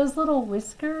with those little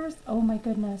whiskers. Oh my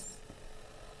goodness.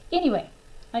 Anyway,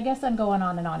 I guess I'm going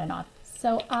on and on and on.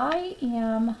 So I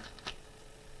am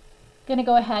going to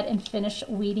go ahead and finish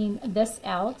weeding this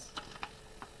out.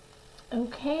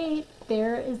 Okay,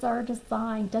 there is our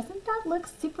design. Doesn't that look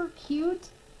super cute?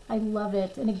 I love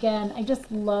it. And again, I just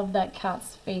love that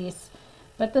cat's face.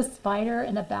 But the spider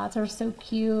and the bats are so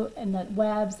cute, and the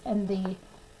webs and the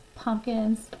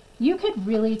pumpkins. You could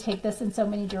really take this in so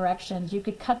many directions. You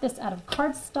could cut this out of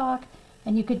cardstock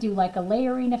and you could do like a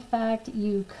layering effect.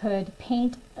 You could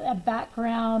paint a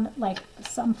background like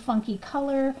some funky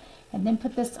color and then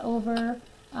put this over.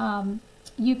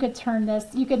 You could turn this,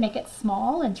 you could make it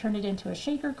small and turn it into a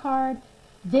shaker card.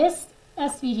 This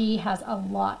SVG has a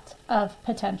lot of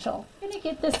potential. I'm gonna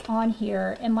get this on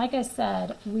here, and like I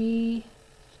said, we're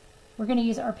gonna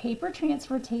use our paper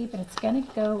transfer tape, and it's gonna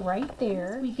go right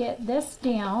there. We get this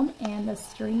down and the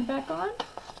string back on.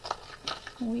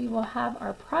 We will have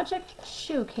our project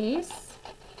showcase.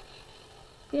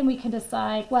 Then we can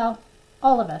decide, well,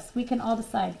 all of us, we can all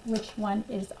decide which one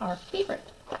is our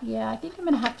favorite. Yeah, I think I'm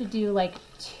gonna have to do like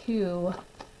 2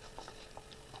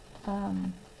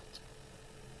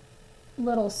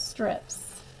 little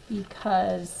strips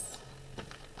because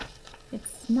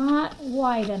it's not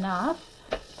wide enough,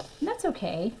 and that's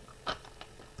okay.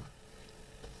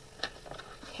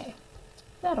 Okay,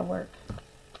 that'll work.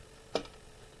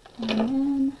 And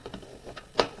then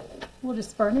we'll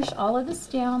just burnish all of this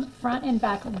down front and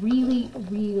back really,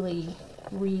 really,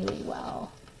 really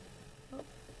well.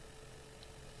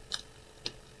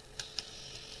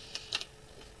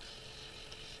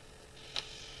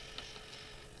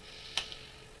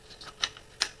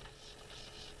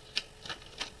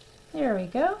 There we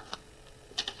go.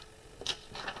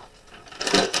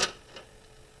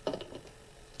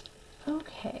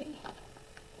 Okay,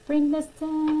 bring this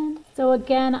in. So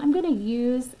again, I'm going to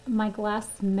use my glass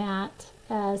mat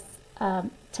as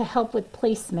to help with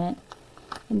placement.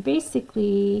 And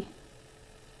basically,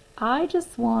 I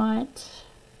just want,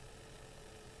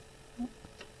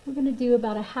 we're going to do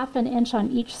about a 1/2 inch on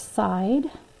each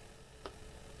side.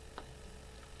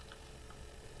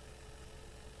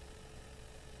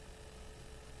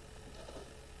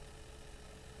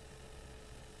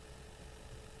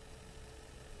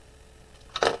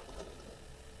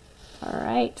 All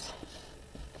right,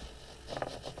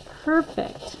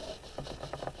 perfect.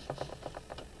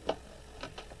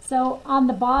 So on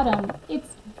the bottom,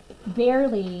 it's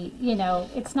barely, you know,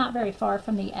 it's not very far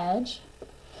from the edge,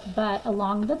 but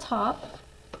along the top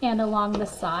and along the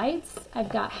sides, I've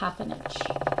got 1/2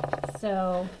 inch.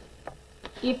 So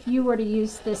if you were to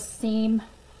use this same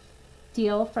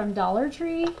deal from Dollar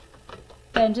Tree,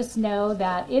 then just know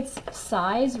that it's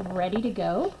size ready to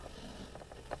go.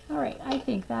 All right, I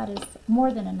think that is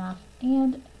more than enough.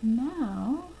 And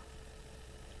now,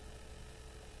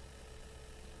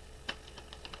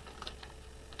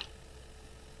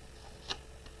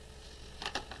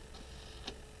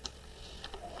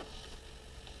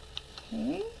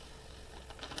 okay.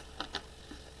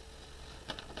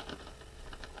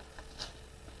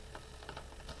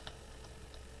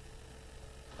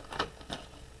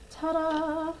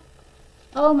 Ta-da!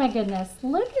 Oh my goodness,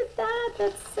 look at that,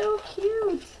 that's so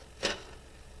cute.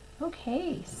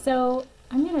 Okay, so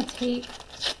I'm going to take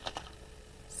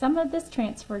some of this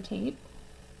transfer tape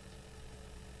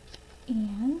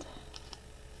and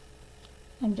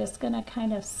I'm just going to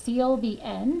kind of seal the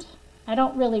end. I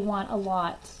don't really want a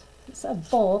lot of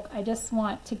bulk, I just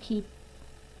want to keep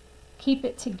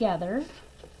it together.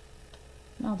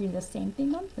 And I'll do the same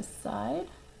thing on this side.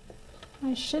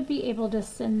 I should be able to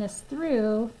send this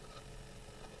through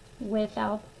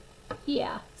without,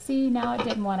 yeah, see, now it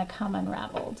didn't want to come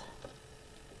unraveled.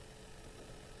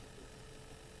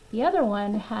 The other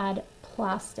one had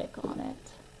plastic on it.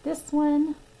 This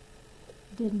one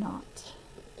did not.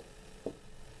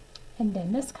 And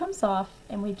then this comes off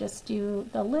and we just do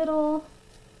the little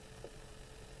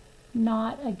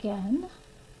knot again.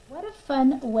 What a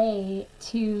fun way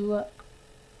to,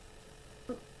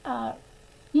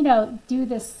 you know, do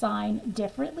this sign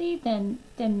differently than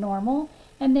normal.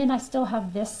 And then I still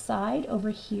have this side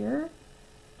over here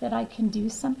that I can do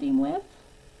something with.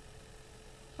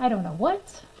 I don't know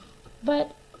what,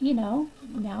 but you know,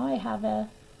 now I have a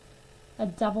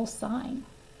double sign.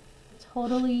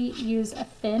 Totally use a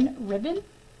thin ribbon,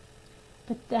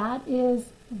 but that is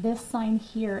this sign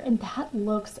here, and that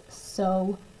looks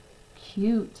so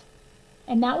cute.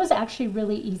 And that was actually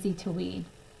really easy to weed.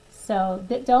 So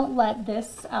don't let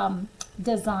this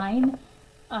design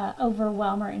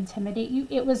overwhelm or intimidate you.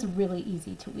 It was really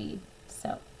easy to weed.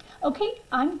 So, okay,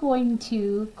 I'm going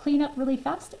to clean up really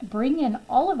fast, bring in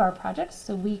all of our projects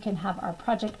so we can have our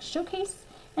project showcase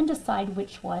and decide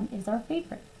which one is our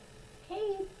favorite.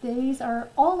 Okay, these are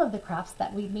all of the crafts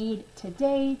that we made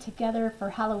today together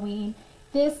for Halloween.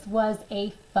 This was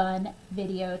a fun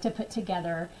video to put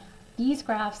together. these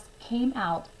crafts came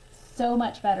out so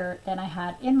much better than I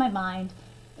had in my mind,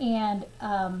 and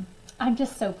I'm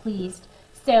just so pleased.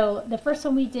 So the first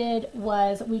one we did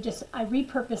was I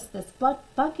repurposed this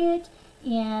bucket,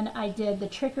 and I did the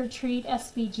trick or treat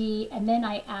SVG, and then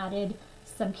I added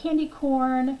some candy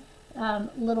corn,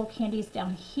 little candies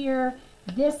down here.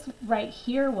 This right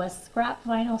here was scrap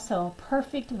vinyl, so a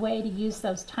perfect way to use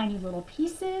those tiny little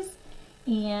pieces.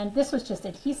 And this was just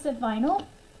adhesive vinyl,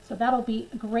 so that'll be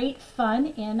great fun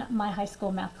in my high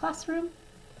school math classroom.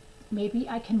 Maybe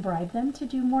I can bribe them to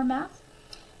do more math.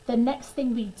 The next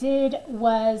thing we did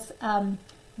was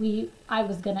I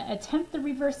was going to attempt the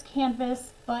reverse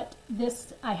canvas, but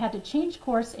I had to change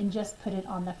course and just put it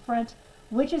on the front,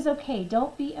 which is okay.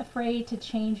 Don't be afraid to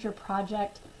change your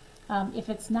project if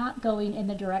it's not going in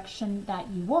the direction that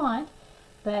you want.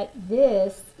 But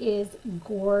this is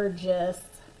gorgeous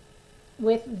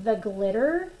with the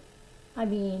glitter. I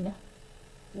mean,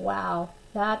 wow,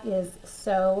 that is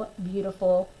so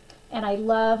beautiful. And I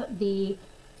love the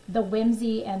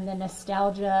whimsy and the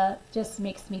nostalgia. Just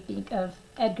makes me think of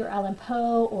Edgar Allan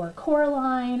Poe or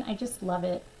Coraline. I just love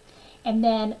it. And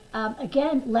then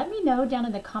again, let me know down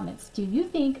in the comments, do you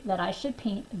think that I should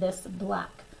paint this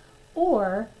black,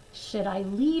 or should I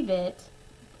leave it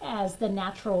as the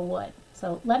natural wood?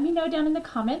 So let me know down in the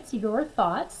comments your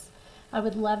thoughts. I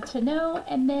would love to know,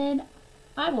 and then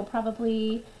I will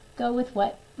probably go with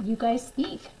what you guys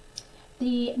think.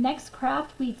 The next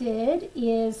craft we did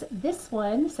is this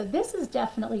one. So this is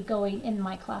definitely going in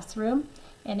my classroom,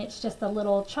 and it's just a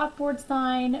little chalkboard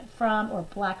sign or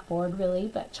blackboard really,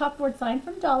 but chalkboard sign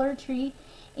from Dollar Tree.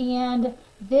 And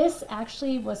this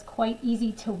actually was quite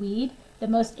easy to weed. The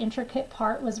most intricate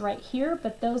part was right here,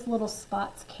 but those little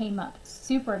spots came up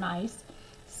super nice.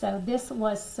 So this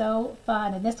was so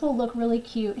fun, and this will look really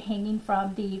cute hanging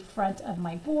from the front of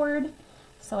my board.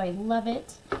 So I love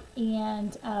it.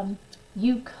 And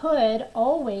you could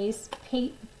always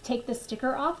take the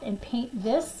sticker off and paint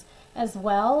this as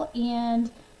well,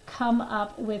 and come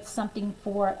up with something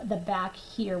for the back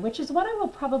here, which is what I will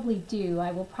probably do.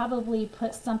 I will probably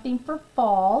put something for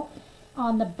fall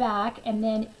on the back, and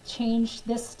then change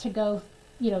this to go,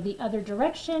 the other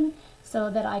direction, so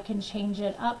that I can change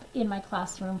it up in my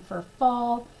classroom for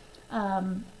fall.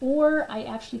 Or I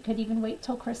actually could even wait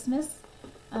till Christmas.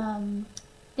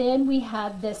 Then we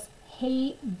had this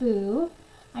Hey Boo.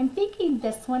 I'm thinking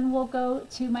this one will go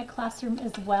to my classroom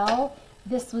as well.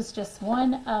 This was just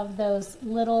one of those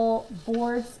little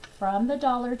boards from the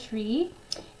Dollar Tree.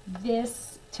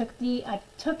 I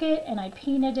took it and I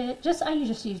painted it. I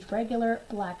just used regular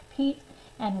black paint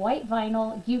and white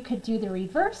vinyl. You could do the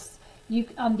reverse.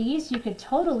 On these, you could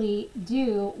totally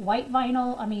do white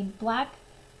vinyl, black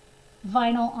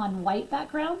vinyl on white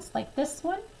backgrounds like this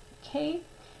one, okay?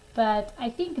 But I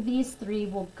think these three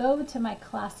will go to my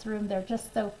classroom. They're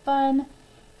just so fun.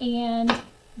 And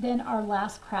then our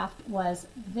last craft was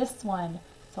this one.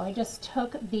 So I just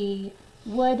took the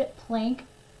wood plank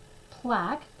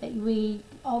plaque that we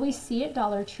always see at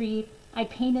Dollar Tree. I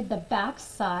painted the back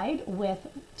side with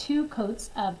 2 coats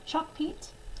of chalk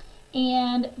paint,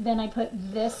 and then I put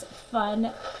this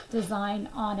fun design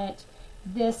on it.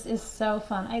 This is so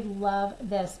fun. I love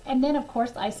this. And then of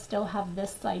course I still have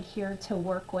this side here to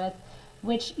work with,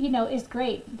 which is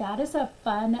great. That is a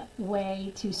fun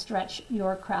way to stretch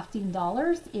your crafting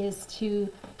dollars, is to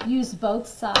use both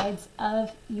sides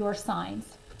of your signs.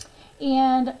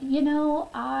 And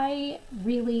I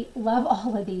really love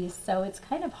all of these, so it's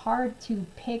kind of hard to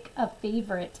pick a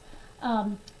favorite.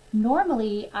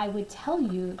 Normally I would tell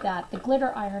you that the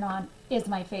glitter iron-on is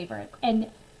my favorite, and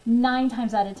 9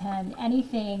 times out of 10,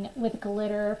 anything with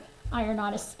glitter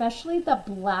iron-on, especially the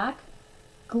black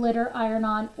glitter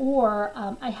iron-on, or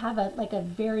I have a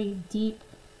very deep,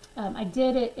 I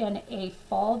did it in a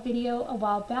fall video a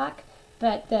while back,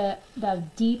 but the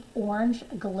deep orange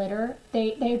glitter,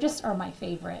 they just are my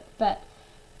favorite. But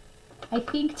I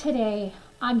think today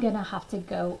I'm gonna have to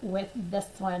go with this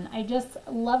one. I just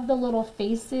love the little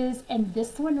faces, and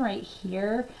this one right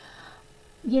here,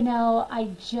 I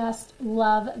just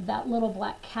love that little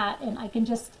black cat, and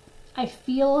I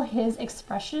feel his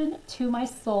expression to my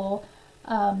soul.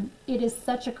 It is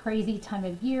such a crazy time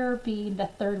of year, being the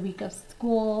 3rd week of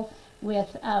school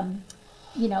with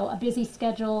a busy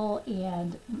schedule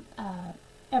and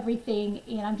everything,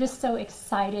 and I'm just so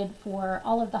excited for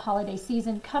all of the holiday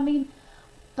season coming,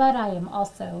 but I am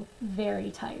also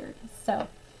very tired. So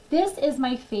this is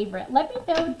my favorite. Let me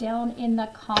know down in the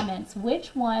comments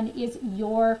which one is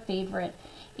your favorite,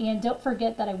 and don't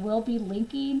forget that I will be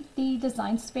linking the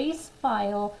Design Space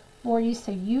file for you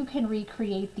so you can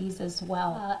recreate these as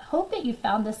well. Hope that you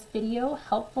found this video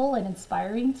helpful and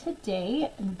inspiring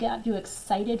today and got you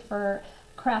excited for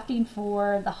crafting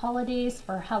for the holidays,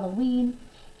 for Halloween.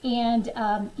 And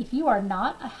if you are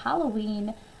not a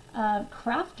Halloween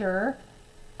crafter,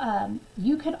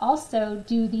 you can also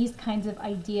do these kinds of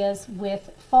ideas with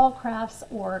fall crafts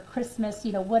or Christmas,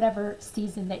 whatever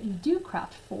season that you do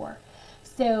craft for.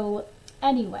 So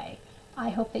anyway, I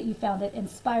hope that you found it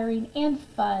inspiring and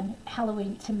fun.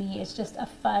 Halloween to me is just a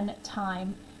fun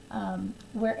time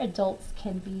where adults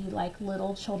can be like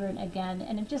little children again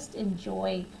and just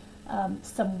enjoy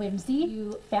some whimsy. If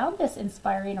you found this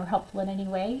inspiring or helpful in any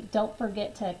way, don't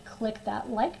forget to click that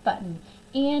like button.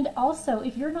 And also,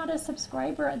 if you're not a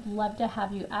subscriber, I'd love to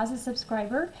have you as a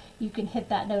subscriber. You can hit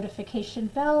that notification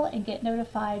bell and get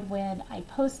notified when I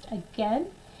post again.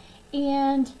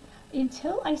 And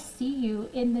until I see you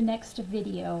in the next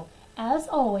video, as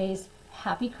always,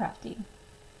 happy crafting.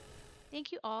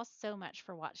 Thank you all so much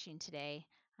for watching today.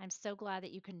 I'm so glad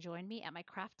that you can join me at my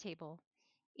craft table.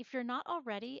 If you're not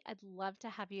already, I'd love to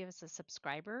have you as a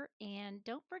subscriber, and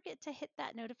don't forget to hit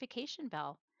that notification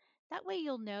bell. That way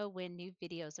you'll know when new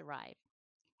videos arrive.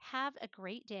 Have a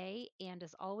great day, and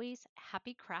as always,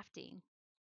 happy crafting.